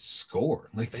just can't score.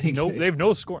 Like, they have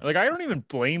no score. Like, I don't even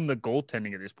blame the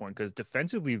goaltending at this point, because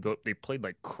defensively they played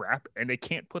like crap and they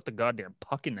can't put the goddamn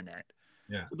puck in the net.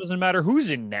 Yeah, so it doesn't matter who's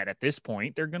in net at this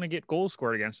point. They're gonna get goals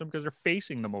scored against them because they're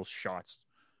facing the most shots.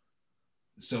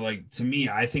 So, like, to me,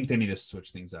 I think they need to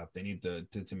switch things up. They need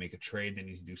to make a trade. They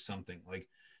need to do something. Like,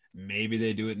 maybe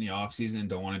they do it in the offseason and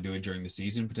don't want to do it during the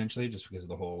season, potentially, just because of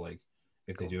the whole, like,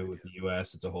 if they do it with the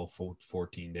US, it's a whole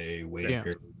 14-day waiting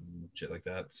period and shit like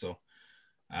that. So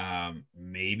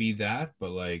maybe that,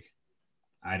 but, like,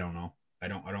 I don't know. I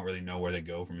don't really know where they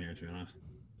go from here, to be honest.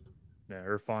 Yeah,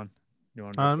 Irfan, you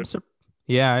want to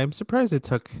I'm surprised it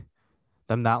took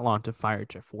them that long to fire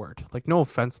Jeff Ward. Like, no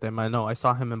offense to him. I know I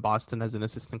saw him in Boston as an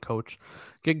assistant coach.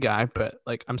 Good guy, but,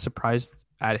 like, I'm surprised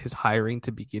at his hiring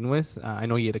to begin with. I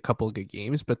know he had a couple of good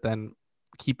games, but then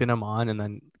keeping him on and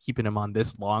then keeping him on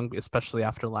this long, especially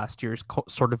after last year's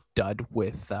sort of dud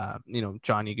with,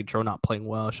 Johnny Gaudreau not playing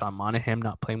well, Sean Monahan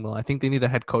not playing well. I think they need a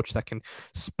head coach that can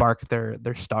spark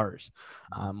their stars.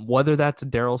 Whether that's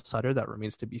Daryl Sutter, that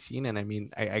remains to be seen. And I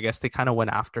mean, I guess they kind of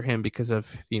went after him because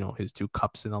of, his 2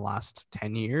 cups in the last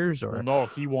 10 years or no,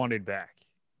 he wanted back.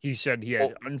 He said he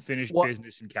had unfinished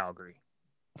business in Calgary.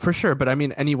 For sure. But I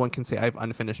mean, anyone can say I have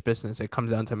unfinished business. It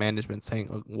comes down to management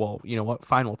saying, well, you know what,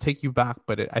 fine, we'll take you back.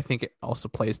 But I think it also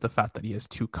plays the fact that he has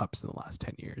 2 cups in the last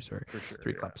 10 years or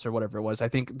 3 cups or whatever it was. I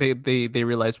think they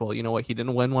realized, well, you know what, he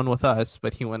didn't win one with us,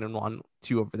 but he went and won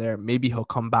 2 over there. Maybe he'll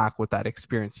come back with that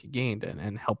experience he gained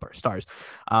and help our stars.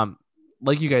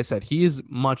 Like you guys said, he's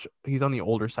on the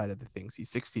older side of the things. He's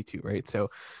 62, right? So,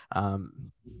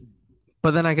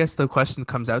 but then I guess the question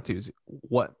comes out to is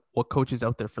what coach is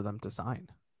out there for them to sign?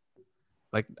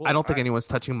 Like, well, I don't think anyone's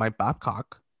touching Mike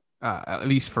Babcock, at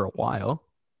least for a while.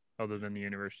 Other than the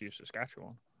University of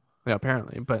Saskatchewan. Yeah,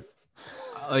 apparently. But,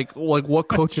 like what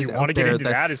coaches you out want to get there into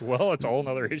that as well? It's a whole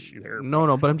other issue there.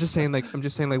 No, but I'm just saying,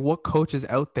 what coach is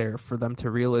out there for them to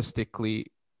realistically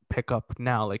pick up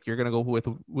now? Like, you're going to go with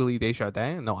Willie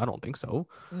Desjardins? No, I don't think so.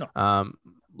 No.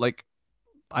 Like,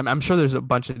 I'm sure there's a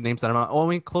bunch of names that I'm not. Oh, I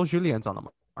mean, Claude Julien's on the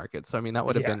market. So, I mean, that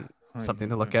would have been something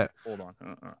to look at. Hold on.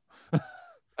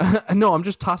 No, I'm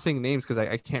just tossing names because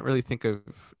I can't really think of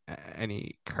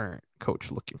any current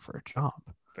coach looking for a job.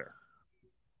 Fair.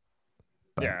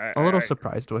 But a little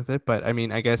surprised with it, but I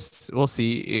mean, I guess we'll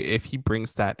see if he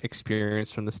brings that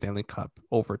experience from the Stanley Cup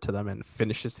over to them and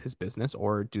finishes his business,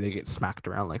 or do they get smacked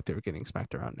around like they're getting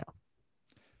smacked around now?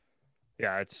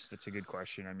 Yeah, it's a good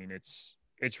question. I mean, it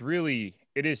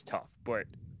is tough, but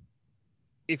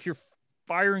if you're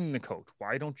firing the coach,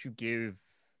 why don't you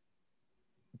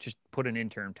just put an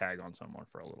interim tag on someone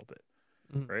for a little bit,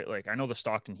 right? Like, I know the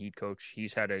Stockton Heat coach,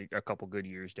 he's had a couple good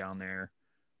years down there.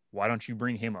 why don't you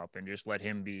bring him up and just let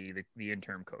him be the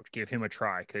interim coach? Give him a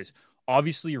try, because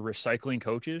obviously you're recycling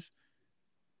coaches.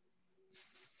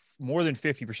 More than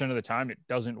 50% of the time, it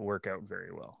doesn't work out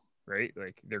very well, right?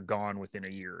 Like they're gone within a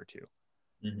year or two.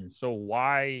 Mm-hmm. So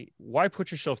why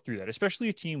put yourself through that? Especially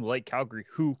a team like Calgary,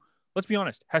 who, let's be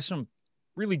honest, has some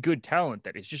really good talent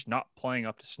that is just not playing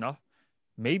up to snuff.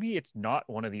 Maybe it's not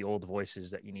one of the old voices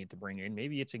that you need to bring in.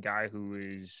 Maybe it's a guy who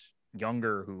is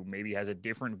younger, who maybe has a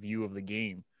different view of the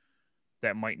game,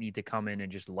 that might need to come in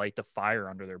and just light the fire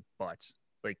under their butts.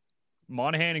 Like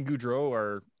Monahan and Goudreau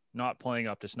are not playing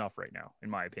up to snuff right now, in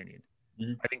my opinion.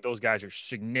 Mm-hmm. I think those guys are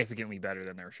significantly better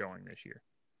than they're showing this year.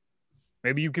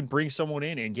 Maybe you can bring someone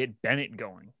in and get Bennett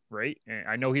going, right? And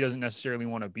I know he doesn't necessarily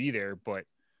want to be there, but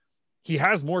he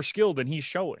has more skill than he's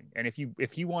showing. And if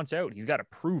he wants out, he's got to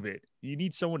prove it. You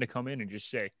need someone to come in and just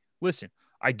say, listen,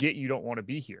 I get you don't want to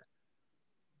be here.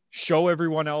 Show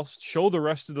everyone else, show the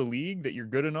rest of the league that you're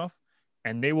good enough,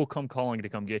 and they will come calling to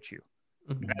come get you.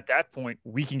 Mhm. And at that point,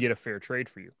 we can get a fair trade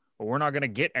for you. But we're not going to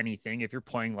get anything if you're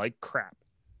playing like crap,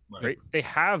 right? They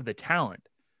have the talent.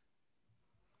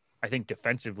 I think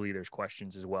defensively there's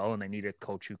questions as well, and they need a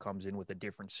coach who comes in with a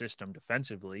different system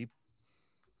defensively.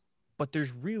 But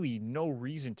there's really no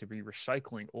reason to be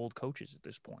recycling old coaches at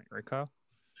this point, right, Kyle?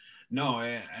 No,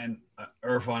 and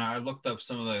Irfan, I looked up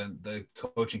some of the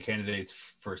coaching candidates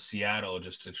for Seattle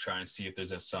just to try and see if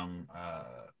there's some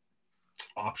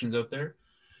options out there.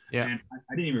 Yeah. And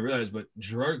I didn't even realize, but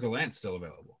Gerard Gallant's still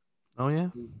available. Oh yeah.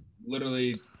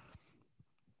 Literally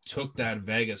took that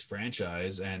Vegas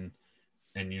franchise and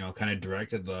kind of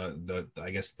directed the I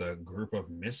guess the group of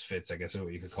misfits, I guess is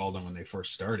what you could call them when they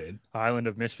first started. Island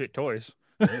of misfit toys.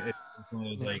 It's one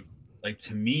of those, like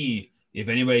to me, if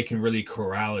anybody can really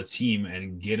corral a team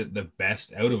and get it the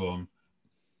best out of them,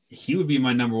 he would be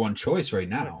my number one choice right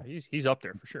now. He's up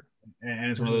there for sure. And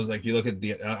it's one of those, like, you look at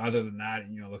the other than that,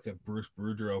 and look at Bruce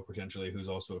Boudreau potentially, who's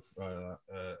also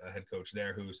a head coach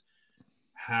there, who's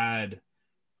had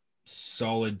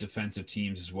solid defensive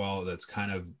teams as well. That's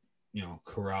kind of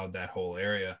corralled that whole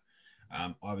area.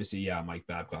 Obviously, Mike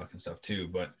Babcock and stuff too,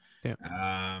 but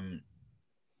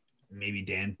maybe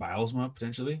Dan Bilesma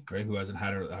potentially, right? Who hasn't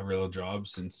had a real job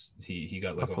since he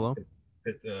got let Buffalo.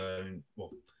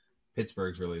 Well,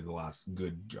 Pittsburgh's really the last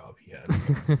good job he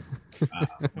had.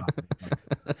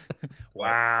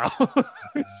 Wow.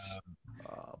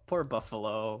 Oh, poor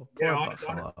Buffalo.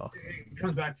 Buffalo. It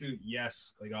comes back to,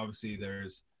 yes, like obviously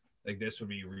there's like this would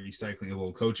be recycling of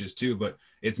old coaches too, but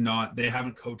it's not, they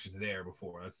haven't coached there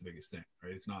before. That's the biggest thing,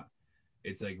 right?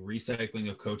 It's like recycling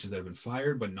of coaches that have been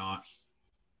fired, but not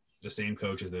the same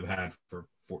coaches they've had for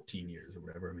 14 years or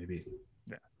whatever it may be.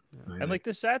 Yeah. Right? And like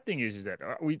the sad thing is that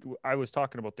I was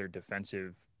talking about their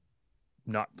defensive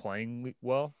not playing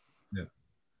well. Yeah.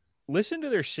 Listen to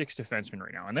their 6 defensemen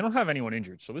right now, and they don't have anyone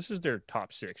injured. So this is their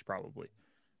top 6 probably.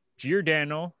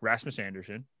 Giordano, Rasmus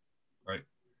Anderson. Right.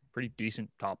 Pretty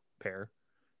decent top pair.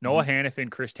 Noah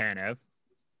Hannafin, Chris Tanev.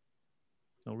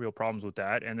 No real problems with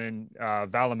that. And then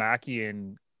Valimaki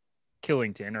and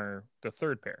Killington are the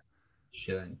third pair.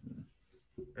 Shit.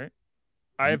 Right.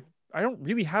 I don't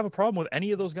really have a problem with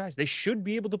any of those guys. They should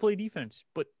be able to play defense,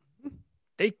 but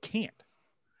they can't.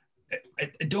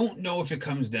 I don't know if it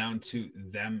comes down to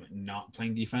them not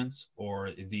playing defense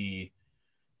or the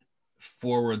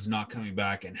forwards not coming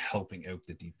back and helping out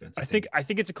the defense. I think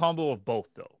it's a combo of both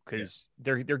though, because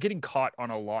they're getting caught on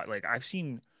a lot. Like I've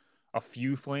seen a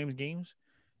few Flames games,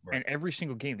 and every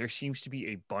single game there seems to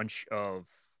be a bunch of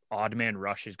odd man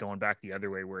rushes going back the other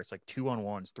way, where it's like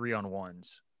 2-on-1s,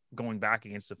 3-on-1s going back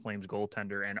against the Flames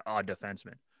goaltender and odd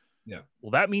defenseman. Yeah.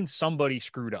 Well, that means somebody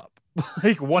screwed up.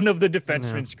 Like one of the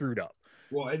defensemen screwed up.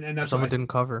 Well, and that's someone didn't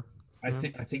cover. I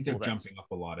think they're jumping up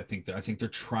a lot. I think they're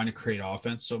trying to create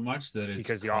offense so much that it's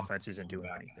because the offense isn't doing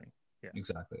anything. Yeah,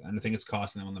 exactly. And I think it's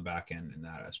costing them on the back end in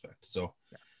that aspect. So,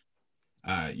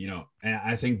 and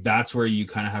I think that's where you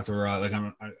kind of have to rely. Like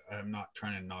I'm not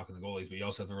trying to knock on the goalies, but you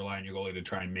also have to rely on your goalie to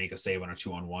try and make a save on a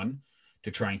 2-on-1 to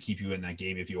try and keep you in that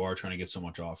game if you are trying to get so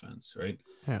much offense, right?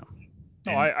 Yeah.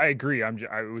 No, I agree.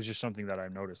 It was just something that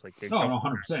I've noticed. Like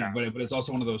 100%. But it's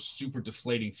also one of those super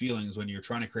deflating feelings when you're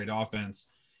trying to create offense.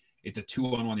 It's a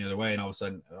 2-on-1 the other way, and all of a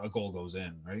sudden a goal goes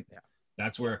in, right? Yeah.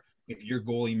 That's where if your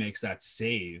goalie makes that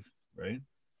save, right,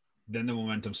 then the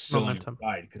momentum's still on your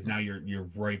side because now you're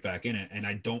right back in it. And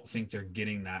I don't think they're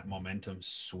getting that momentum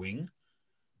swing.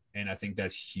 And I think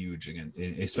that's huge again,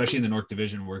 especially in the North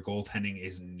Division where goaltending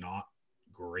is not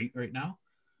great right now.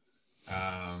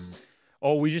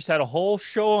 We just had a whole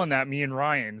show on that, me and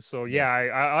Ryan. So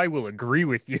I will agree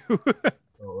with you.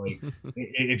 So, like,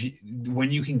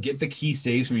 when you can get the key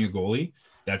saves from your goalie,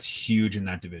 that's huge in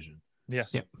that division. Yeah.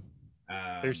 Yep.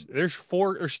 There's there's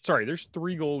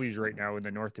three goalies right now in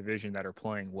the North Division that are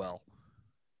playing well.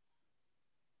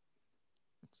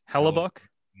 Hellebuck.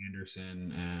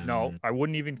 Anderson and No, I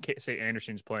wouldn't even say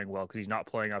Anderson's playing well because he's not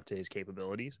playing up to his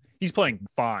capabilities. He's playing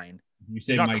fine. you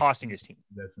say He's not Mike costing his team.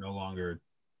 that's no longer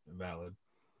valid.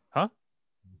 Huh?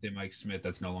 You say Mike Smith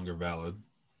that's no longer valid.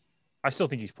 I still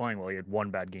think he's playing well. He had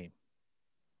one bad game.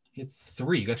 He had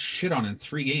 3. He got shit on in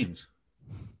 3 games.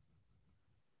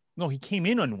 No, he came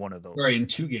in on one of those. Sorry, in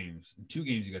 2 games. In 2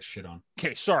 games he got shit on.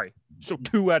 Okay, sorry. So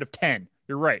 2 out of 10.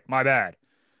 You're right. My bad.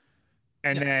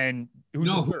 And Yeah. then who's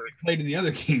No, the who third? played in the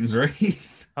other games, right?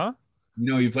 Huh?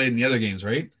 No, you played in the other games,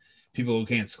 right? People who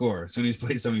can't score. As soon as you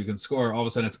play someone who can score, all of a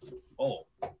sudden it's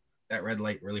that red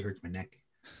light really hurts my neck.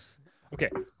 Okay,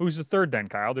 who's the third then,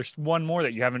 Kyle? There's one more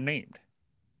that you haven't named.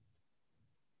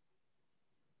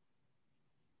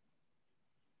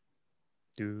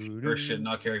 First should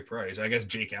not carry price. I guess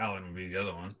Jake Allen would be the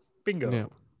other one. Bingo. Yeah.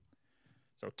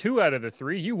 So 2 out of the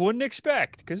 3 you wouldn't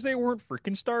expect because they weren't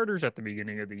freaking starters at the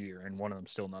beginning of the year, and one of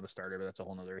them's still not a starter, but that's a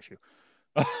whole nother issue.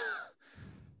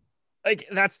 Like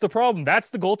that's the problem. That's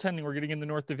the goaltending we're getting in the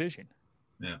North Division.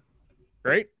 Yeah.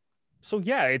 Right. So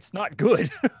yeah, it's not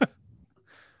good.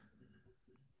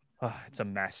 It's a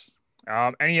mess.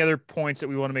 Any other points that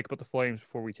we want to make about the Flames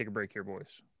before we take a break here,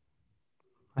 boys?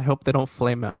 I hope they don't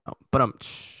flame out. But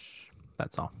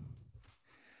that's all.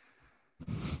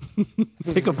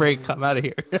 Take a break. I'm out of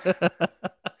here.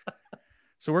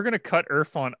 So we're going to cut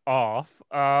Irfan off.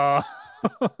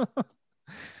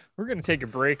 We're going to take a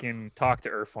break and talk to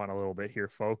Irfan a little bit here,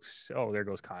 folks. Oh, there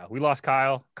goes Kyle. We lost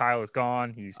Kyle. Kyle is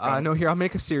gone. He's done. No, here, I'll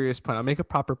make a serious point. I'll make a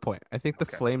proper point. I think the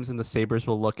Okay. Flames and the Sabres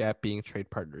will look at being trade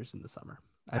partners in the summer.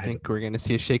 I think we're going to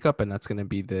see a shakeup, and that's going to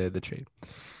be the trade.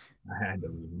 I had to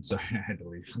leave. I'm sorry. I had to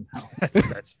leave. No.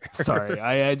 That's fair. Sorry,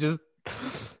 I just.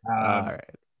 All right.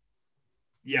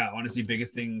 Yeah, honestly,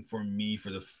 biggest thing for me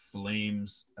for the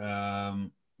Flames,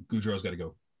 Goudreau's got to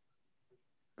go.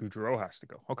 Goudreau has to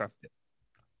go. Okay.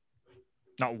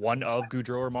 Not one of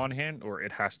Goudreau or Monahan, or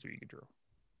it has to be Goudreau.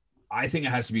 I think it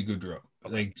has to be Goudreau.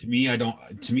 Like to me,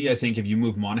 I think if you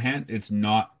move Monahan, it's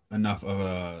not enough of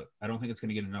a. I don't think it's going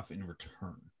to get enough in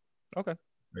return. Okay. Right?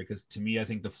 Because to me, I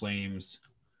think the Flames,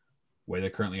 where they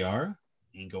currently are,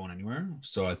 ain't going anywhere.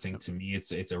 So I think to me,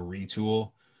 it's a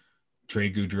retool.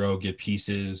 Trade Goudreau, get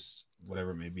pieces,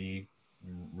 whatever it may be,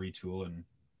 retool and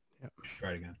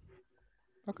try it again.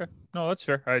 Okay. No, that's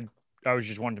fair. I was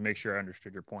just wanting to make sure I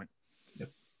understood your point. Yep.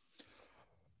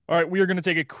 All right, we are going to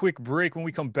take a quick break. When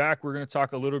we come back, we're going to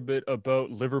talk a little bit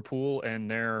about Liverpool and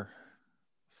their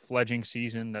fledgling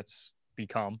season that's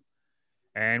become.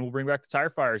 And we'll bring back the Tire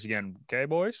Fires again. Okay,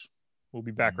 boys? We'll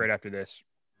be back right after this.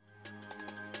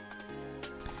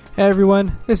 Hey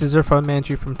everyone, this is Irfan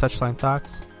Manji from Touchline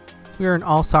Thoughts. We are an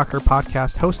all-soccer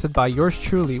podcast hosted by yours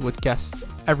truly with guests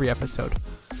every episode.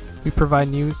 We provide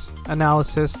news,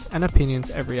 analysis, and opinions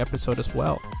every episode as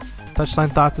well. Touchline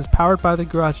Thoughts is powered by the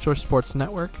Garage Door Sports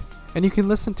Network, and you can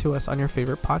listen to us on your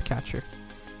favorite podcatcher.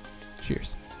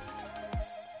 Cheers.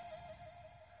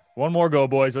 One more go,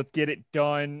 boys. Let's get it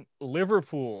done.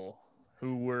 Liverpool,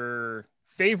 who were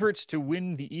favorites to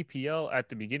win the EPL at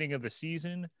the beginning of the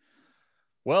season.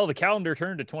 Well, the calendar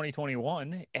turned to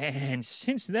 2021, and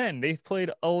since then, they've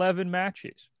played 11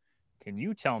 matches. Can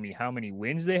you tell me how many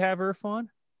wins they have, Irfan?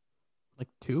 Like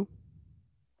 2?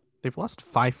 They've lost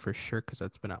 5 for sure because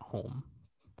that's been at home.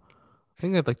 I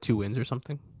think they have like 2 wins or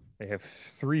something. They have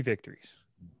 3 victories.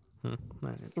 All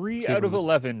right. 3 Give out of them-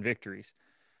 11 victories.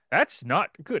 That's not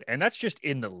good, and that's just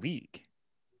in the league.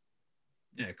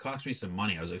 Yeah, it cost me some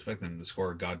money. I was expecting them to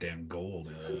score a goddamn goal.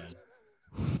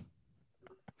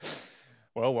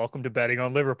 Well, welcome to betting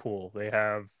on Liverpool. They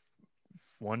have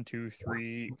 1, 2,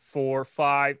 3, 4,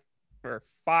 5, or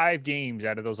 5 games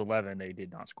out of those 11. They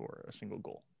did not score a single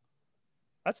goal.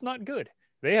 That's not good.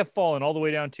 They have fallen all the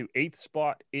way down to 8th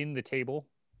spot in the table.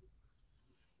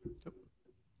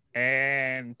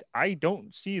 And I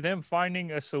don't see them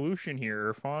finding a solution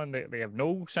here, Irfan. They have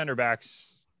no center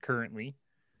backs currently.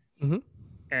 Mhm.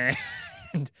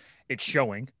 And it's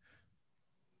showing.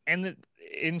 And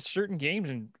in certain games,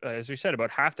 and as we said,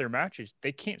 about half their matches,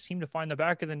 they can't seem to find the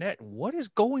back of the net. What is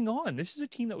going on? This is a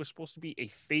team that was supposed to be a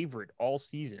favorite all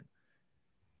season.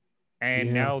 And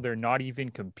Yeah. now they're not even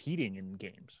competing in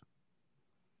games.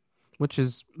 Which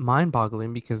is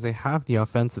mind-boggling because they have the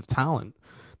offensive talent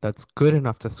that's good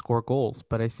enough to score goals.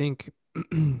 But I think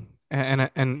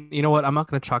And you know what? I'm not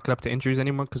going to chalk it up to injuries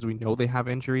anymore because we know they have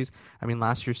injuries. I mean,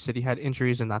 last year City had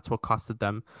injuries, and that's what costed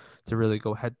them to really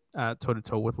go head toe to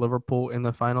toe with Liverpool in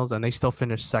the finals, and they still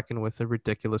finished second with a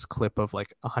ridiculous clip of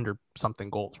like 100 something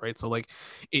goals, right? So like,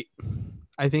 it.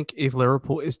 I think if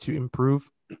Liverpool is to improve,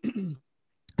 it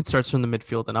starts from the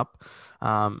midfield and up.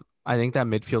 I think that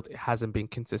midfield hasn't been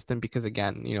consistent because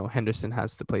again, Henderson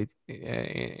has to play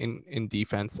in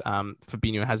defense.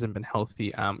 Fabinho hasn't been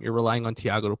healthy. You're relying on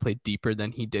Thiago to play deeper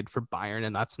than he did for Bayern,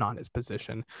 and that's not his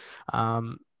position.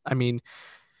 I mean,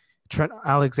 Trent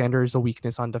Alexander is a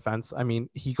weakness on defense. I mean,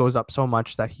 he goes up so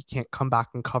much that he can't come back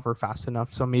and cover fast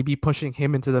enough. So maybe pushing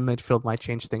him into the midfield might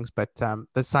change things. But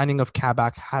the signing of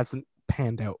Kabak hasn't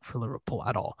panned out for Liverpool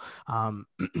at all.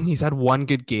 He's had one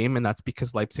good game, and that's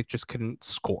because Leipzig just couldn't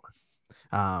score.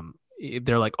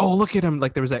 They're like, oh, look at him.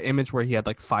 Like there was that image where he had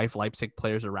like 5 Leipzig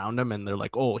players around him, and they're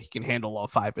like, oh, he can handle all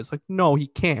 5. It's like, no, he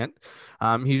can't.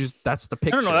 That's the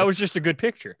picture. No, that was just a good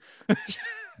picture.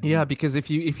 Yeah, because if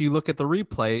you look at the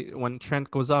replay, when Trent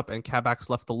goes up and Kabak's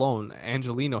left alone,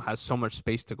 Angelino has so much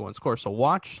space to go and score. So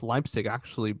watch Leipzig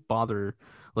actually bother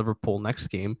Liverpool next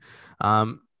game.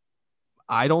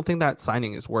 I don't think that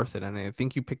signing is worth it. And I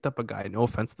think you picked up a guy, no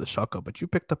offense to Schalke, but you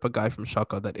picked up a guy from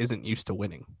Schalke that isn't used to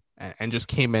winning and just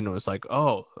came in and was like,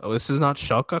 oh, this is not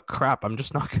Schalke? Crap, I'm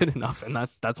just not good enough. And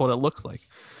that's what it looks like.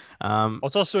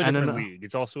 It's also a different league.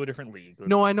 It's also a different league.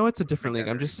 No, I know it's a different league.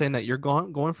 I'm just saying that you're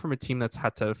going from a team that's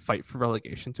had to fight for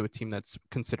relegation to a team that's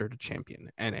considered a champion.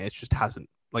 And it just hasn't,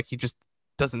 like, he just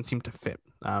doesn't seem to fit.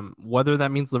 Whether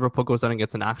that means Liverpool goes out and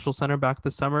gets an actual center back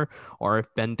this summer, or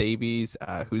if Ben Davies,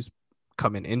 who's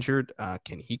come in injured,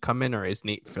 can he come in, or is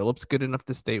Nate Phillips good enough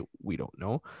to stay? We don't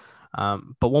know.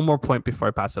 But one more point before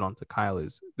I pass it on to Kyle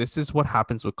is this is what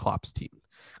happens with Klopp's team.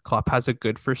 Klopp has a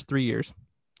good first 3 years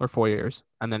or 4 years,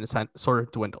 and then it sort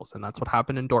of dwindles. And that's what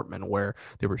happened in Dortmund, where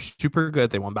they were super good.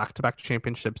 They won back-to-back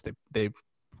championships. They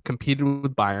competed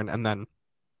with Bayern, and then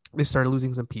they started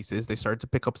losing some pieces. They started to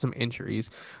pick up some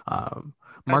injuries.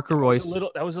 Marco Reus.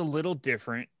 That was a little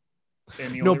different.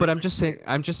 No, but I'm just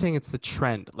saying it's the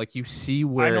trend. Like you see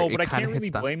where I know, but I can't really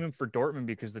blame him for Dortmund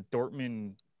because the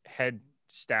Dortmund head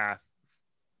staff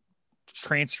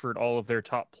transferred all of their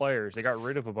top players. They got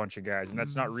rid of a bunch of guys, and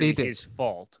that's not really his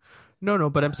fault.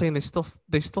 No, but I'm saying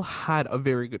they still had a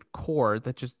very good core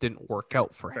that just didn't work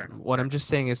out for him. What I'm just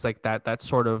saying is like that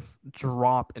sort of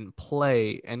drop in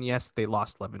play. And yes, they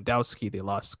lost Lewandowski, they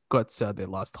lost Götze, they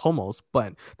lost Hummels,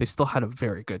 but they still had a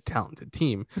very good, talented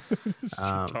team.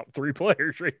 Top 3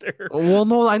 players right there. Well,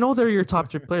 no, I know they're your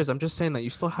top 3 players. I'm just saying that you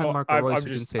still had Marco Reus, who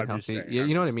didn't stay healthy.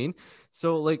 You know what I mean?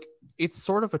 So like it's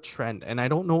sort of a trend, and I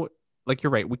don't know. Like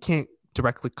you're right, we can't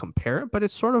directly compare it, but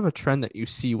it's sort of a trend that you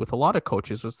see with a lot of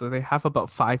coaches was that they have about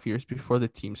 5 years before the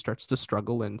team starts to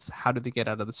struggle, and how do they get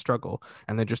out of the struggle,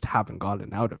 and they just haven't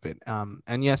gotten out of it.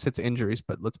 And yes, it's injuries,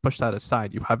 but let's push that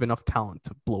aside. You have enough talent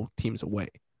to blow teams away.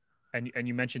 And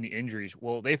you mentioned the injuries.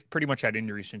 Well, they've pretty much had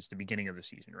injuries since the beginning of the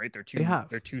season, right? Their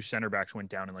two center backs went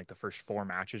down in like the first 4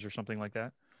 matches or something like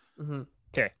that. Mm-hmm.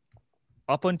 Okay.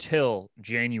 Up until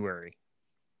January,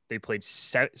 they played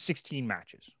 16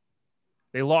 matches.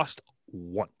 They lost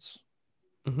once.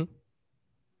 Mm-hmm.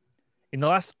 In the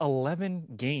last 11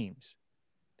 games,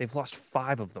 they've lost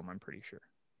 5 of them, I'm pretty sure.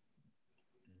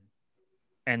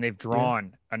 And they've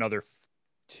drawn another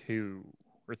 2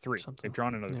 or 3. They've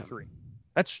drawn another 3.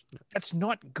 That's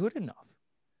not good enough.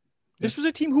 This was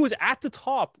a team who was at the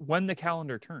top when the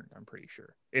calendar turned, I'm pretty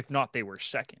sure. If not, they were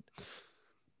second.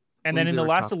 And then in the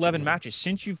last 11 matches,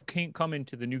 since you've come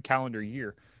into the new calendar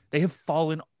year, they have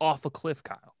fallen off a cliff,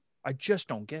 Kyle. I just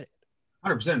don't get it.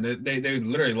 100%. They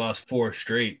literally lost 4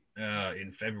 straight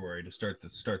in February to start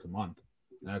the month.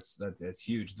 That's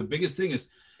huge. The biggest thing is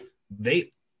they're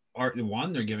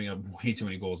giving up way too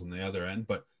many goals on the other end,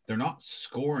 but they're not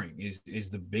scoring is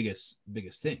the biggest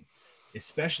thing,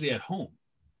 especially at home.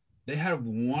 They had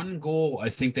 1 goal, I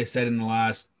think they said, in the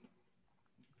last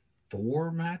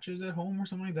 4 matches at home or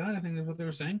something like that. I think that's what they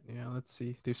were saying. Yeah, let's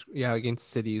see. Against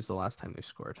City is the last time they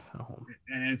scored at home.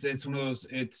 And it's one of those.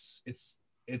 It's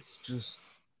just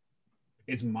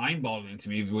mind-boggling to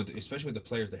me, especially with the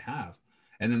players they have.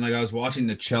 And then like I was watching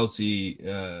the Chelsea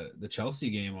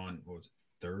game on, what was it,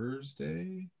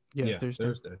 Thursday? Yeah,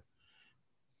 Thursday.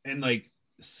 And like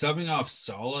subbing off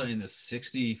Salah in the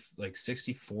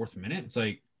 64th minute, it's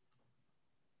like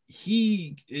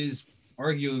he is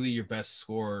arguably your best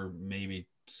scorer, maybe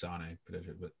Sane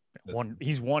potentially, but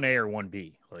he's 1A or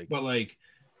 1B. Like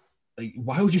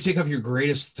why would you take off your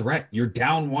greatest threat? You're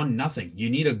down 1-0. You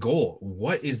need a goal.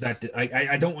 What is that?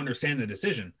 I don't understand the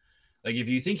decision. Like if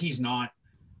you think he's not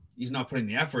he's not putting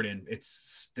the effort in, it's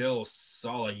still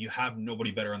solid. You have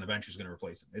nobody better on the bench who's going to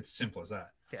replace him. It's simple as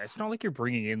that. Yeah, it's not like you're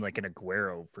bringing in like an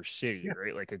Aguero for City,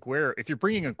 right? Like Aguero, if you're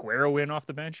bringing Aguero in off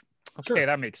the bench, okay,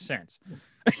 that makes sense.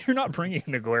 You're not bringing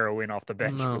an Aguero in off the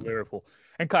bench for Liverpool.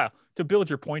 And Kyle, to build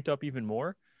your point up even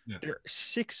more, there are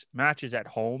 6 matches at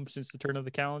home since the turn of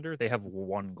the calendar. They have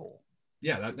 1 goal.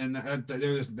 Yeah,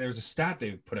 there's a stat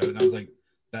they put out, and I was like,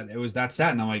 that it was that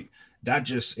stat, and I'm like, that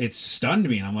just it stunned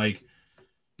me, and I'm like,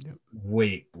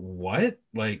 wait, what?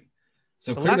 Like,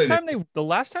 so the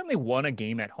last time they won a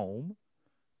game at home,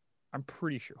 I'm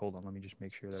pretty sure. Hold on, let me just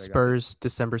make sure that Spurs,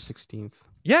 December 16th.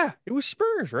 Yeah, it was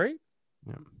Spurs, right?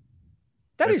 Yeah.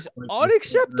 That's is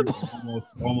unacceptable.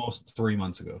 Almost 3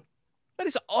 months ago. That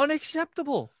is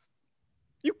unacceptable.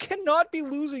 You cannot be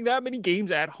losing that many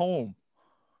games at home.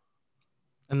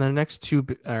 And the next 2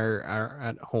 are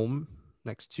at home.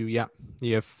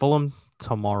 You have Fulham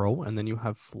tomorrow, and then you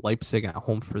have Leipzig at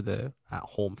home for the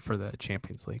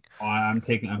Champions League. Oh, I'm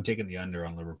taking the under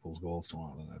on Liverpool's goals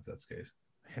tomorrow. If that's the case.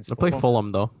 They'll play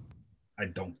Fulham though. I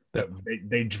don't.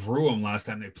 They drew them last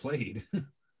time they played.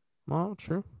 Well,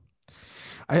 true.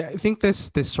 I think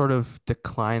this sort of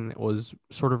decline was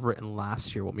sort of written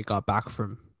last year when we got back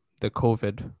from the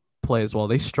COVID play as well.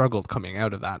 They struggled coming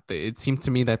out of that. It seemed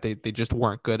to me that they just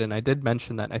weren't good. And I did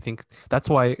mention that I think that's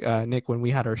why, Nick, when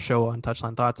we had our show on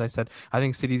Touchline Thoughts, I said, I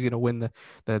think City's going to win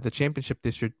the championship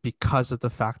this year because of the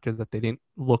factor that they didn't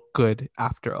look good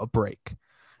after a break.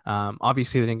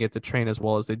 Obviously, they didn't get to train as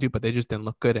well as they do, but they just didn't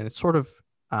look good. And it's sort of,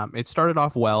 it started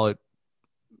off well.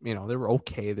 They were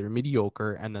okay. They're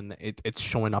mediocre. And then it's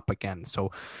showing up again.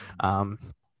 So,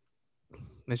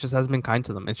 it just hasn't been kind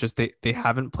to them. It's just they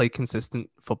haven't played consistent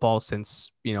football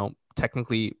since,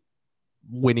 technically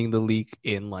winning the league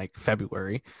in like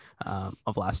February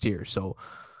of last year. So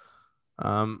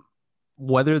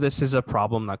whether this is a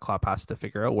problem that Klopp has to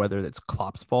figure out, whether it's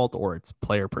Klopp's fault or it's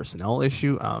player personnel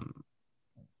issue,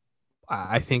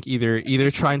 I think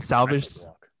either try and salvage.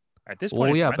 At this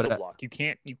point, it's mental block. You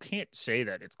can't say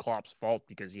that it's Klopp's fault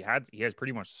because he has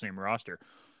pretty much the same roster.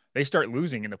 They start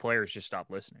losing and the players just stop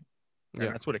listening. And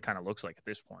that's what it kind of looks like at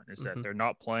this point, is that they're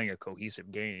not playing a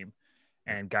cohesive game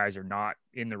and guys are not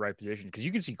in the right position. Because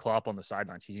you can see Klopp on the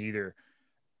sidelines. He's either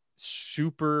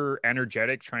super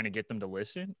energetic trying to get them to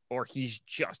listen, or he's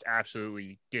just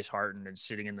absolutely disheartened and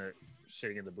sitting in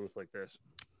the booth like this.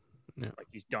 Yeah. Like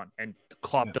he's done. And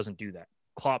Klopp doesn't do that.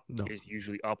 Klopp is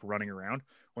usually up running around.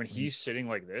 When he's sitting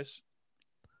like this,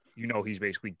 he's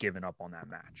basically given up on that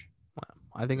match.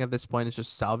 I think at this point it's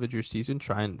just salvage your season,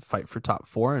 try and fight for top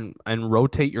 4 and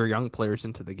rotate your young players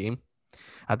into the game.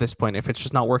 At this point, if it's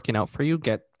just not working out for you,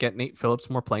 get Nate Phillips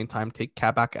more playing time, take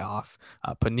Kabak off,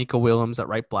 put Nico Williams at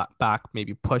right back,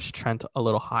 maybe push Trent a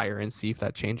little higher and see if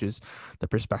that changes the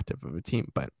perspective of a team.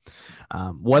 But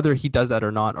whether he does that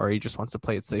or not, or he just wants to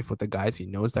play it safe with the guys he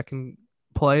knows that can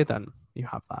play, then you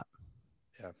have that.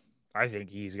 Yeah, I think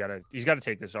he's got to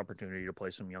take this opportunity to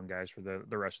play some young guys for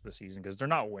the rest of the season because they're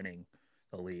not winning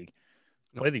the league.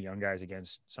 Play the young guys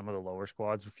against some of the lower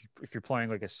squads. If you're playing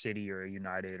like a City or a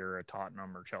United or a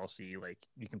Tottenham or Chelsea, like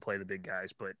you can play the big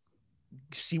guys, but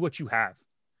see what you have.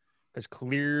 Because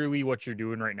clearly what you're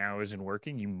doing right now isn't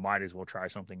working. You might as well try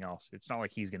something else. It's not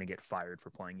like he's going to get fired for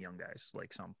playing young guys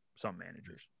like some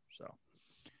managers. So,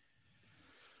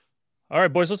 all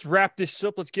right, boys, let's wrap this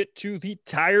up. Let's get to the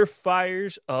tire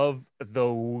fires of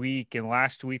the week. And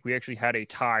last week we actually had a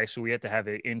tie, so we had to have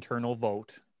an internal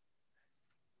vote.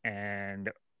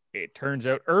 And it turns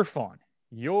out, Irfan,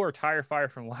 your tire fire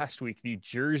from last week, the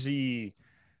Jersey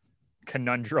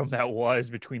conundrum that was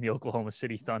between the Oklahoma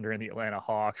City Thunder and the Atlanta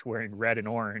Hawks wearing red and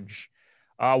orange,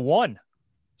 won.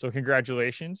 So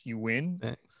congratulations, you win.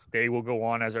 Thanks. They will go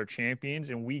on as our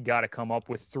champions, and we got to come up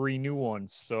with 3 new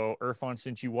ones. So Irfan,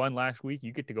 since you won last week,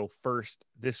 you get to go first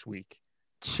this week.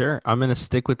 Sure. I'm going to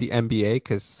stick with the NBA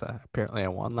because apparently I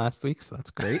won last week, so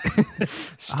that's great.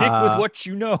 Stick with what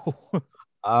you know.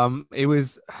 It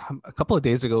was a couple of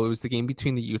days ago. It was the game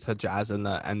between the Utah Jazz and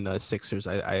the Sixers.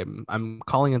 I'm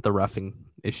calling it the roughing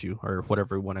issue or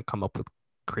whatever we want to come up with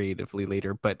creatively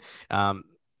later. But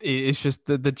it's just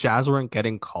the Jazz weren't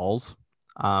getting calls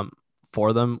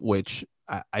for them, which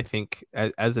I think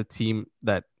as a team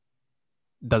that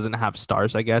doesn't have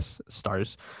stars, like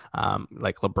LeBron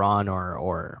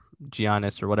or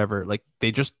Giannis or whatever, like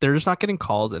they're just not getting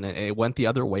calls, and it went the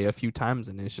other way a few times,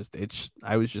 and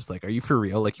I was just like, are you for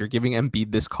real? Like, you're giving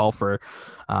Embiid this call for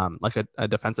like a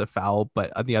defensive foul,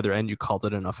 but on the other end you called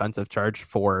it an offensive charge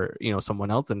for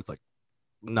someone else, and it's like,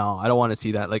 no, I don't want to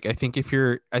see that. Like, I think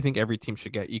every team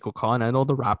should get equal call. And I know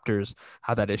the Raptors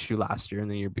had that issue last year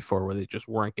and the year before where they just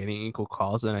weren't getting equal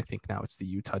calls. And I think now it's the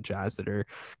Utah Jazz that are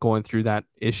going through that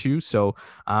issue. So,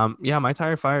 yeah, my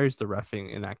tire fire is the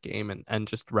reffing in that game, and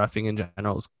just reffing in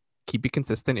general is keep it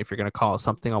consistent. If you're going to call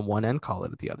something on one end, call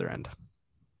it at the other end.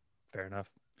 Fair enough.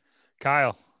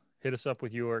 Kyle, hit us up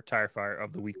with your tire fire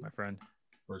of the week, my friend.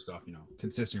 First off,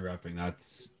 consistent reffing,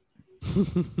 that's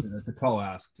a tall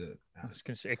ask to I was ask.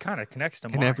 gonna say it kind of connects to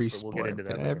In mine, every but we'll sport, get into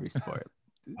that in later. every sport.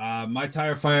 My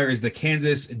tire fire is the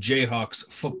Kansas Jayhawks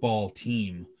football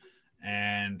team,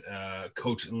 and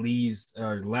Coach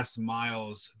Les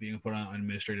Miles being put on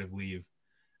administrative leave.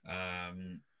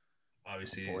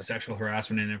 Obviously, Oh, boy. sexual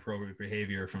harassment and inappropriate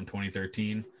behavior from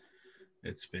 2013.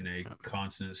 It's been a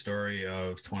constant story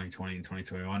of 2020 and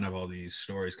 2021 of all these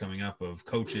stories coming up of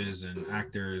coaches and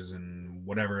actors and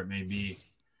whatever it may be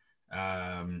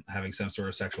having some sort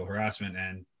of sexual harassment,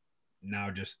 and now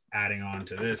just adding on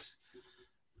to this,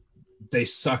 they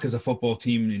suck as a football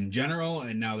team in general,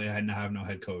 and now they have no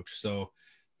head coach. So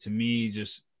to me,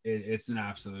 just it's an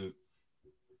absolute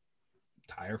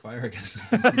tire fire, I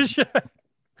guess.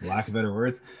 Lack of better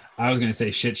words. I was going to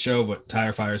say shit show, but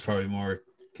tire fire is probably more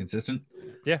consistent.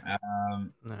 Yeah.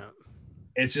 No.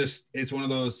 It's one of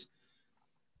those,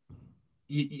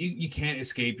 you can't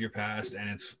escape your past,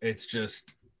 and it's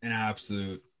just an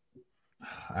absolute,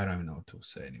 I don't even know what to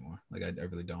say anymore. Like, I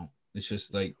really don't. It's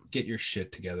just like, get your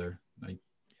shit together. Like,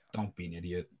 don't be an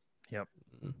idiot. Yep,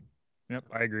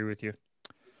 I agree with you.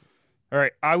 All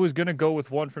right, I was going to go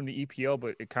with one from the EPL,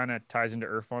 but it kind of ties into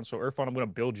Irfan. So, Irfan, I'm going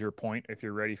to build your point if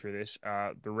you're ready for this.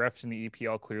 The refs in the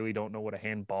EPL clearly don't know what a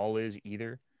handball is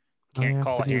either. Can't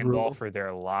call a handball for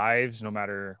their lives, no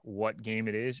matter what game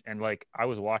it is. And, like, I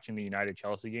was watching the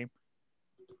United-Chelsea game.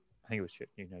 I think it was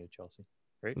United-Chelsea,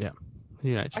 right? Yeah.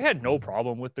 United. I had no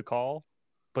problem with the call,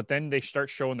 but then they start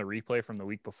showing the replay from the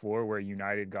week before where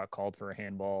United got called for a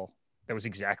handball that was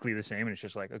exactly the same. And it's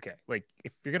just like, okay, like,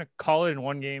 if you're going to call it in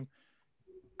one game,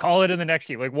 call it in the next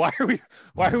game. Like, why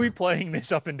are we playing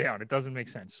this up and down? It doesn't make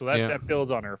sense. So that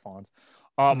builds on Irfan's.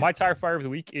 My tire fire of the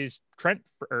week is Trent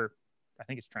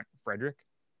Frederick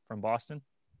from Boston.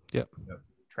 Yep.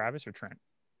 Travis or Trent?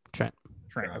 Trent.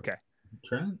 Okay.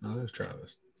 Trent? No, there's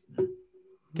Travis.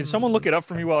 Can someone look it up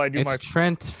for me while I do It's my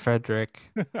Trent Frederick.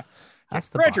 That's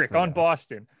the Frederick Boston on guy.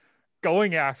 Boston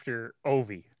going after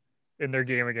Ovi in their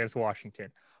game against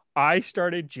Washington. I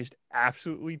started just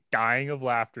absolutely dying of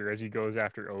laughter as he goes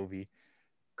after Ovi,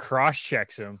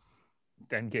 cross-checks him,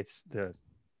 then gets the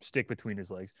stick between his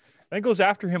legs, then goes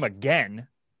after him again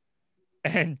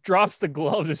and drops the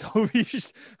gloves as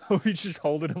Ovi's just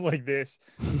holding him like this.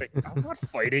 Like, I'm not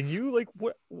fighting you. Like,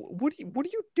 what are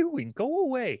you doing? Go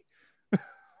away.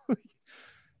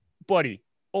 Buddy,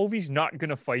 Ovi's not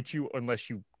gonna fight you unless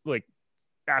you like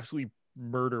absolutely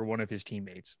murder one of his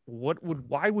teammates.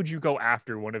 Why would you go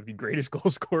after one of the greatest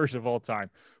goal scorers of all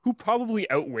time, who probably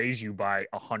outweighs you by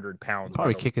 100 pounds?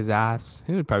 Probably kick his ass.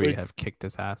 He would probably Like- have kicked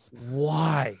his ass.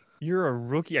 Why? You're a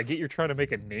rookie. I get you're trying to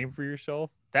make a name for yourself.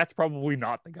 That's probably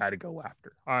not the guy to go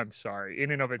after. I'm sorry.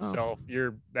 In and of itself,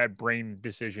 that brain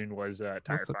decision was tire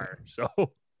That's okay. fire. So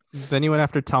Then he went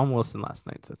after Tom Wilson last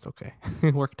night, so it's okay.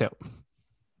 It worked out.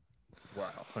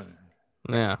 wow.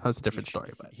 Yeah, that's a different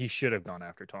story. But He should have gone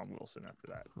after Tom Wilson after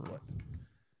that. But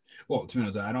Well, to be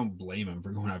honest, I don't blame him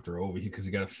for going after Ovi because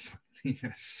he got a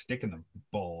stick in the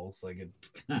balls. Like,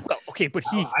 it's well, okay, but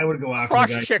he I would go after the guy.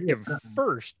 cross-checked him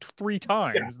first 3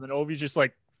 times, and then Ovi's just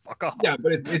like, fuck off. Yeah,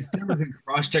 but it's different than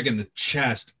cross-checking the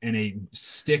chest and a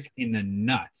stick in the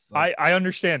nuts. Like, I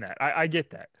understand that. I get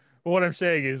that. But what I'm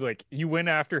saying is, like, you went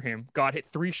after him, got hit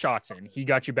 3 shots in. He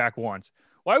got you back once.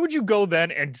 Why would you go then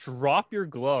and drop your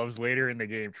gloves later in the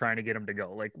game trying to get him to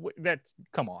go? Like,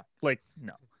 come on. Like,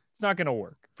 no, it's not going to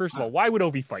work. First of all, why would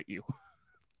Ovi fight you?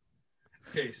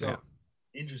 okay, so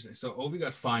interesting. So Ovi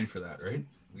got fined for that, right?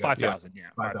 5,000. Yeah.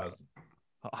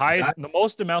 5,000. The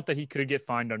most amount that he could get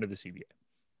fined under the CBA.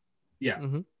 Yeah,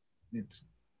 Mhm. it's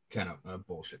kind of a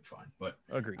bullshit fine, but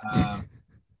Agreed.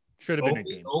 Should have been a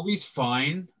game. Ovi's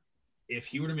fine. If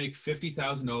he were to make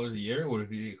 $50,000 a year, would it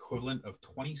be the equivalent of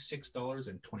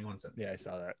 $26.21? Yeah, I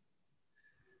saw that.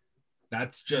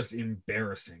 That's just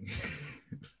embarrassing.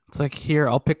 it's like, here,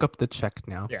 I'll pick up the check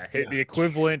now. Yeah, the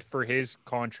equivalent for his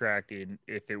contract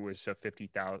if it was a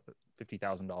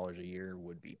 $50,000 a year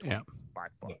would be $25.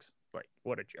 Like,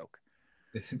 what a joke.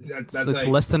 that's It's like,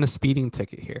 less than a speeding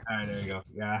ticket here. all right, there you go.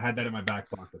 Yeah, I had that in my back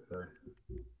pocket, sir.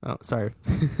 Oh, sorry.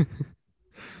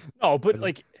 No, but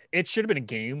like, it should have been a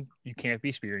game. You can't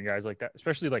be spearing guys like that,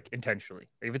 especially like intentionally.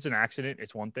 If it's an accident,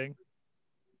 it's one thing.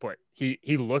 But he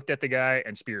looked at the guy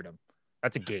and speared him.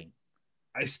 That's a game.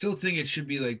 I still think it should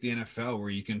be like the NFL where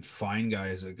you can fine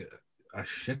guys like a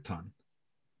shit ton.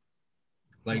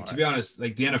 Like, to be honest,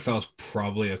 like the NFL is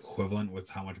probably equivalent with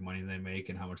how much money they make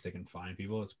and how much they can fine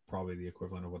people. It's probably the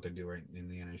equivalent of what they do right in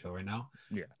the NHL right now.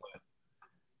 Yeah. But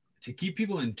to keep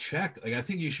people in check, like I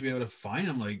think you should be able to fine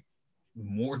them like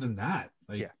more than that.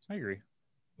 Like, Yeah, I agree.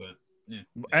 But yeah.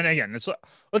 And again,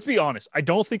 let's be honest. I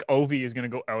don't think Ovi is going to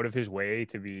go out of his way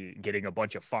to be getting a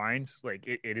bunch of fines. Like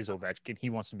it is Ovechkin. He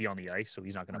wants to be on the ice, so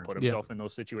he's not going to put himself in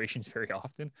those situations very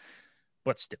often.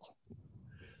 But still.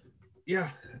 Yeah,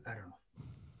 I don't know.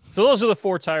 So those are the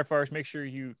 4 tire fires. Make sure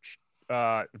you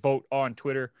vote on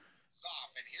Twitter.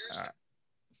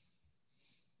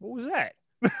 What was that?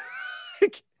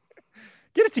 Get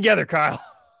it together, Kyle.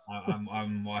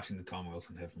 I'm watching the Tom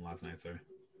Wilson hit from last night, sorry.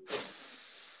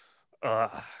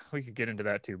 We could get into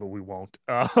that too, but we won't.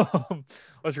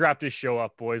 Let's wrap this show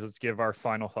up, boys. Let's give our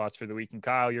final thoughts for the week. And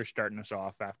Kyle, you're starting us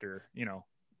off after,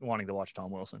 wanting to watch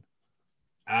Tom Wilson.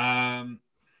 Final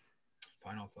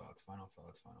thoughts. God,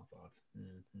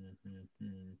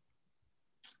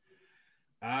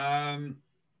 I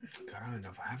don't even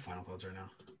know if I have final thoughts right now.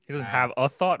 He doesn't have a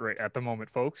thought right at the moment,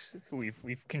 folks. We've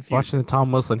confused. Watching the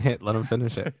Tom Wilson hit, let him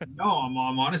finish it. No,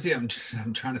 I'm honestly, I'm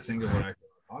trying to think of what I can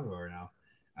talk about right now.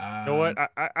 You know what?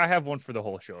 I have one for the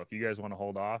whole show. If you guys want to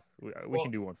hold off, we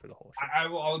can do one for the whole show.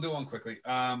 I'll do one quickly.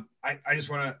 I just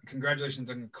want to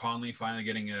congratulations on Conley finally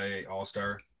getting a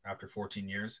All-Star after 14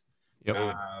 years.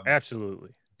 Yep. Absolutely.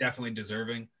 Definitely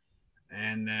deserving.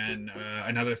 And then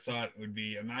another thought would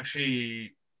be, I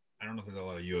don't know if there's a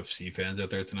lot of UFC fans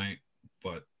out there tonight,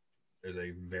 but there's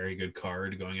a very good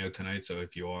card going out tonight. So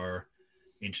if you are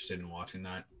interested in watching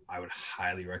that, I would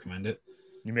highly recommend it.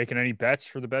 You making any bets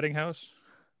for the betting house?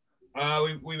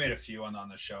 We made a few on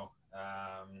the show.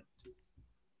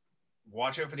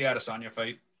 Watch out for the Adesanya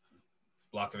fight.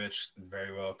 Blachowicz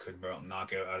very well could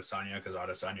knock out Adesanya because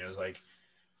Adesanya is like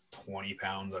 20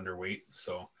 pounds underweight.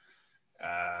 So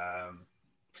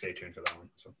stay tuned for that one.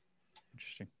 So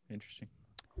interesting.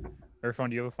 Irfan,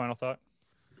 do you have a final thought?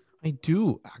 I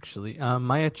do, actually.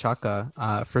 Maya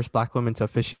Chaka, first Black woman to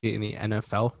officiate in the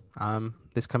NFL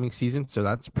this coming season. So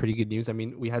that's pretty good news. I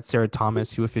mean, we had Sarah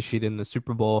Thomas, who officiated in the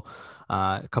Super Bowl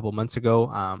a couple months ago.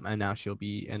 And now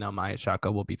Maya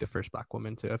Chaka will be the first Black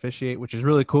woman to officiate, which is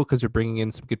really cool because they're bringing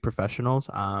in some good professionals,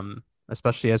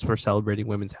 especially as we're celebrating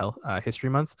Women's History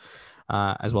Month,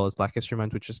 as well as Black History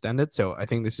Month, which just ended. So I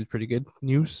think this is pretty good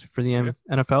news for the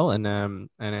NFL, and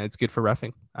it's good for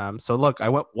reffing. So look, I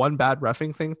went one bad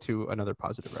reffing thing to another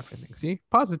positive reffing thing. See,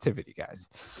 positivity, guys.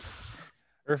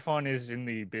 Irfan is in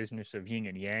the business of yin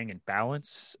and yang and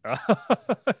balance.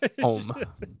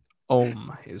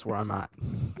 Om is where I'm at.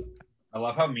 I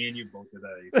love how me and you both did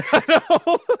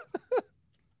that.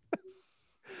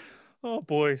 Oh,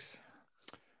 boys.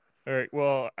 All right.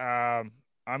 Well, I'm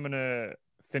gonna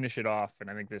finish it off, and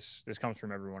I think this comes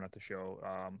from everyone at the show.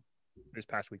 This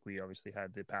past week, we obviously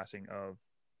had the passing of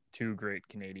 2 great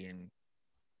Canadian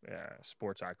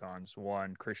sports icons.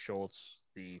 One, Chris Schultz,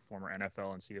 the former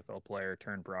NFL and CFL player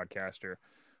turned broadcaster,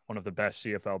 one of the best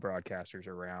CFL broadcasters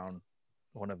around,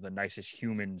 one of the nicest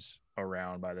humans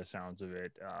around by the sounds of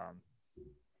it.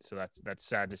 So that's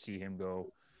sad to see him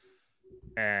go.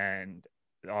 And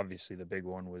obviously the big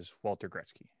one was Walter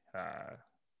Gretzky.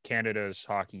 Canada's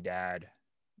hockey dad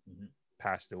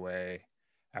passed away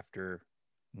after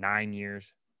 9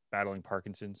 years battling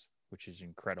Parkinson's, which is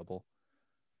incredible.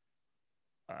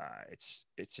 It's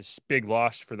a big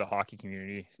loss for the hockey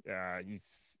community. You've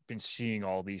been seeing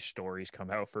all these stories come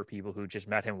out for people who just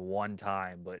met him one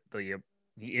time, but the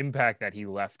impact that he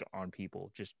left on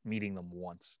people, just meeting them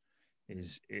once,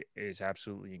 is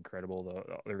absolutely incredible.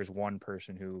 There was one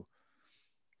person who,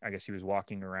 I guess he was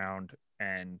walking around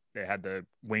and they had the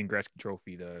Wayne Gretzky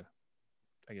trophy,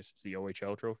 I guess it's the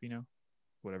OHL trophy now,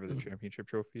 whatever the championship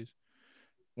trophy is.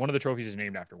 One of the trophies is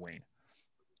named after Wayne.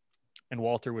 And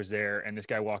Walter was there, and this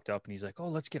guy walked up and he's like, "Oh,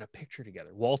 let's get a picture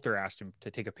together." Walter asked him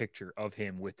to take a picture of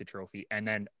him with the trophy and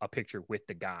then a picture with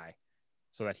the guy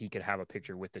so that he could have a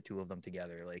picture with the two of them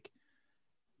together. Like,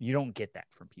 you don't get that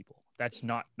from people. That's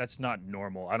not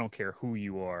normal. I don't care who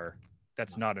you are.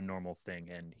 That's not a normal thing.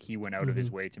 And he went out of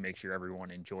his way to make sure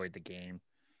everyone enjoyed the game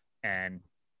and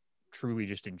truly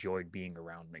just enjoyed being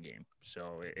around the game.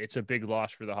 So it's a big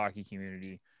loss for the hockey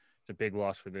community. It's a big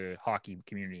loss for the hockey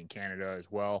community in Canada as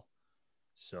well.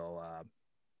 So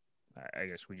I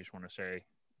guess we just want to say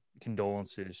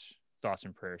condolences, thoughts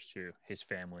and prayers to his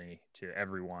family, to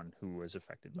everyone who was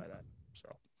affected by that.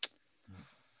 So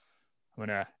I'm going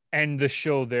to end the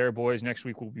show there, boys. Next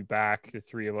week we'll be back, the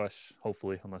 3 of us,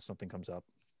 hopefully, unless something comes up,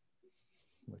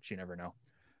 which you never know.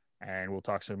 And we'll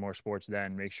talk some more sports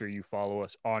then. Make sure you follow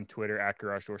us on Twitter at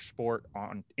Garage Door Sport,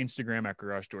 on Instagram at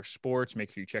Garage Door Sports.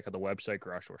 Make sure you check out the website,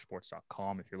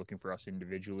 garagedoorsports.com. If you're looking for us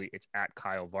individually, it's at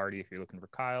Kyle Vardy. If you're looking for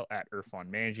Kyle, at Irfan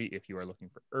Manji. If you are looking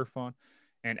for Irfan,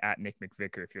 and at Nick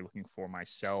McVicker. If you're looking for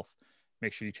myself,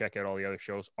 make sure you check out all the other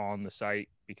shows on the site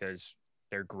because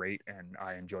they're great and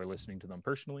I enjoy listening to them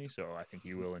personally. So I think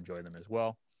you will enjoy them as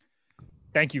well.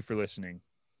 Thank you for listening.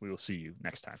 We will see you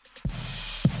next time.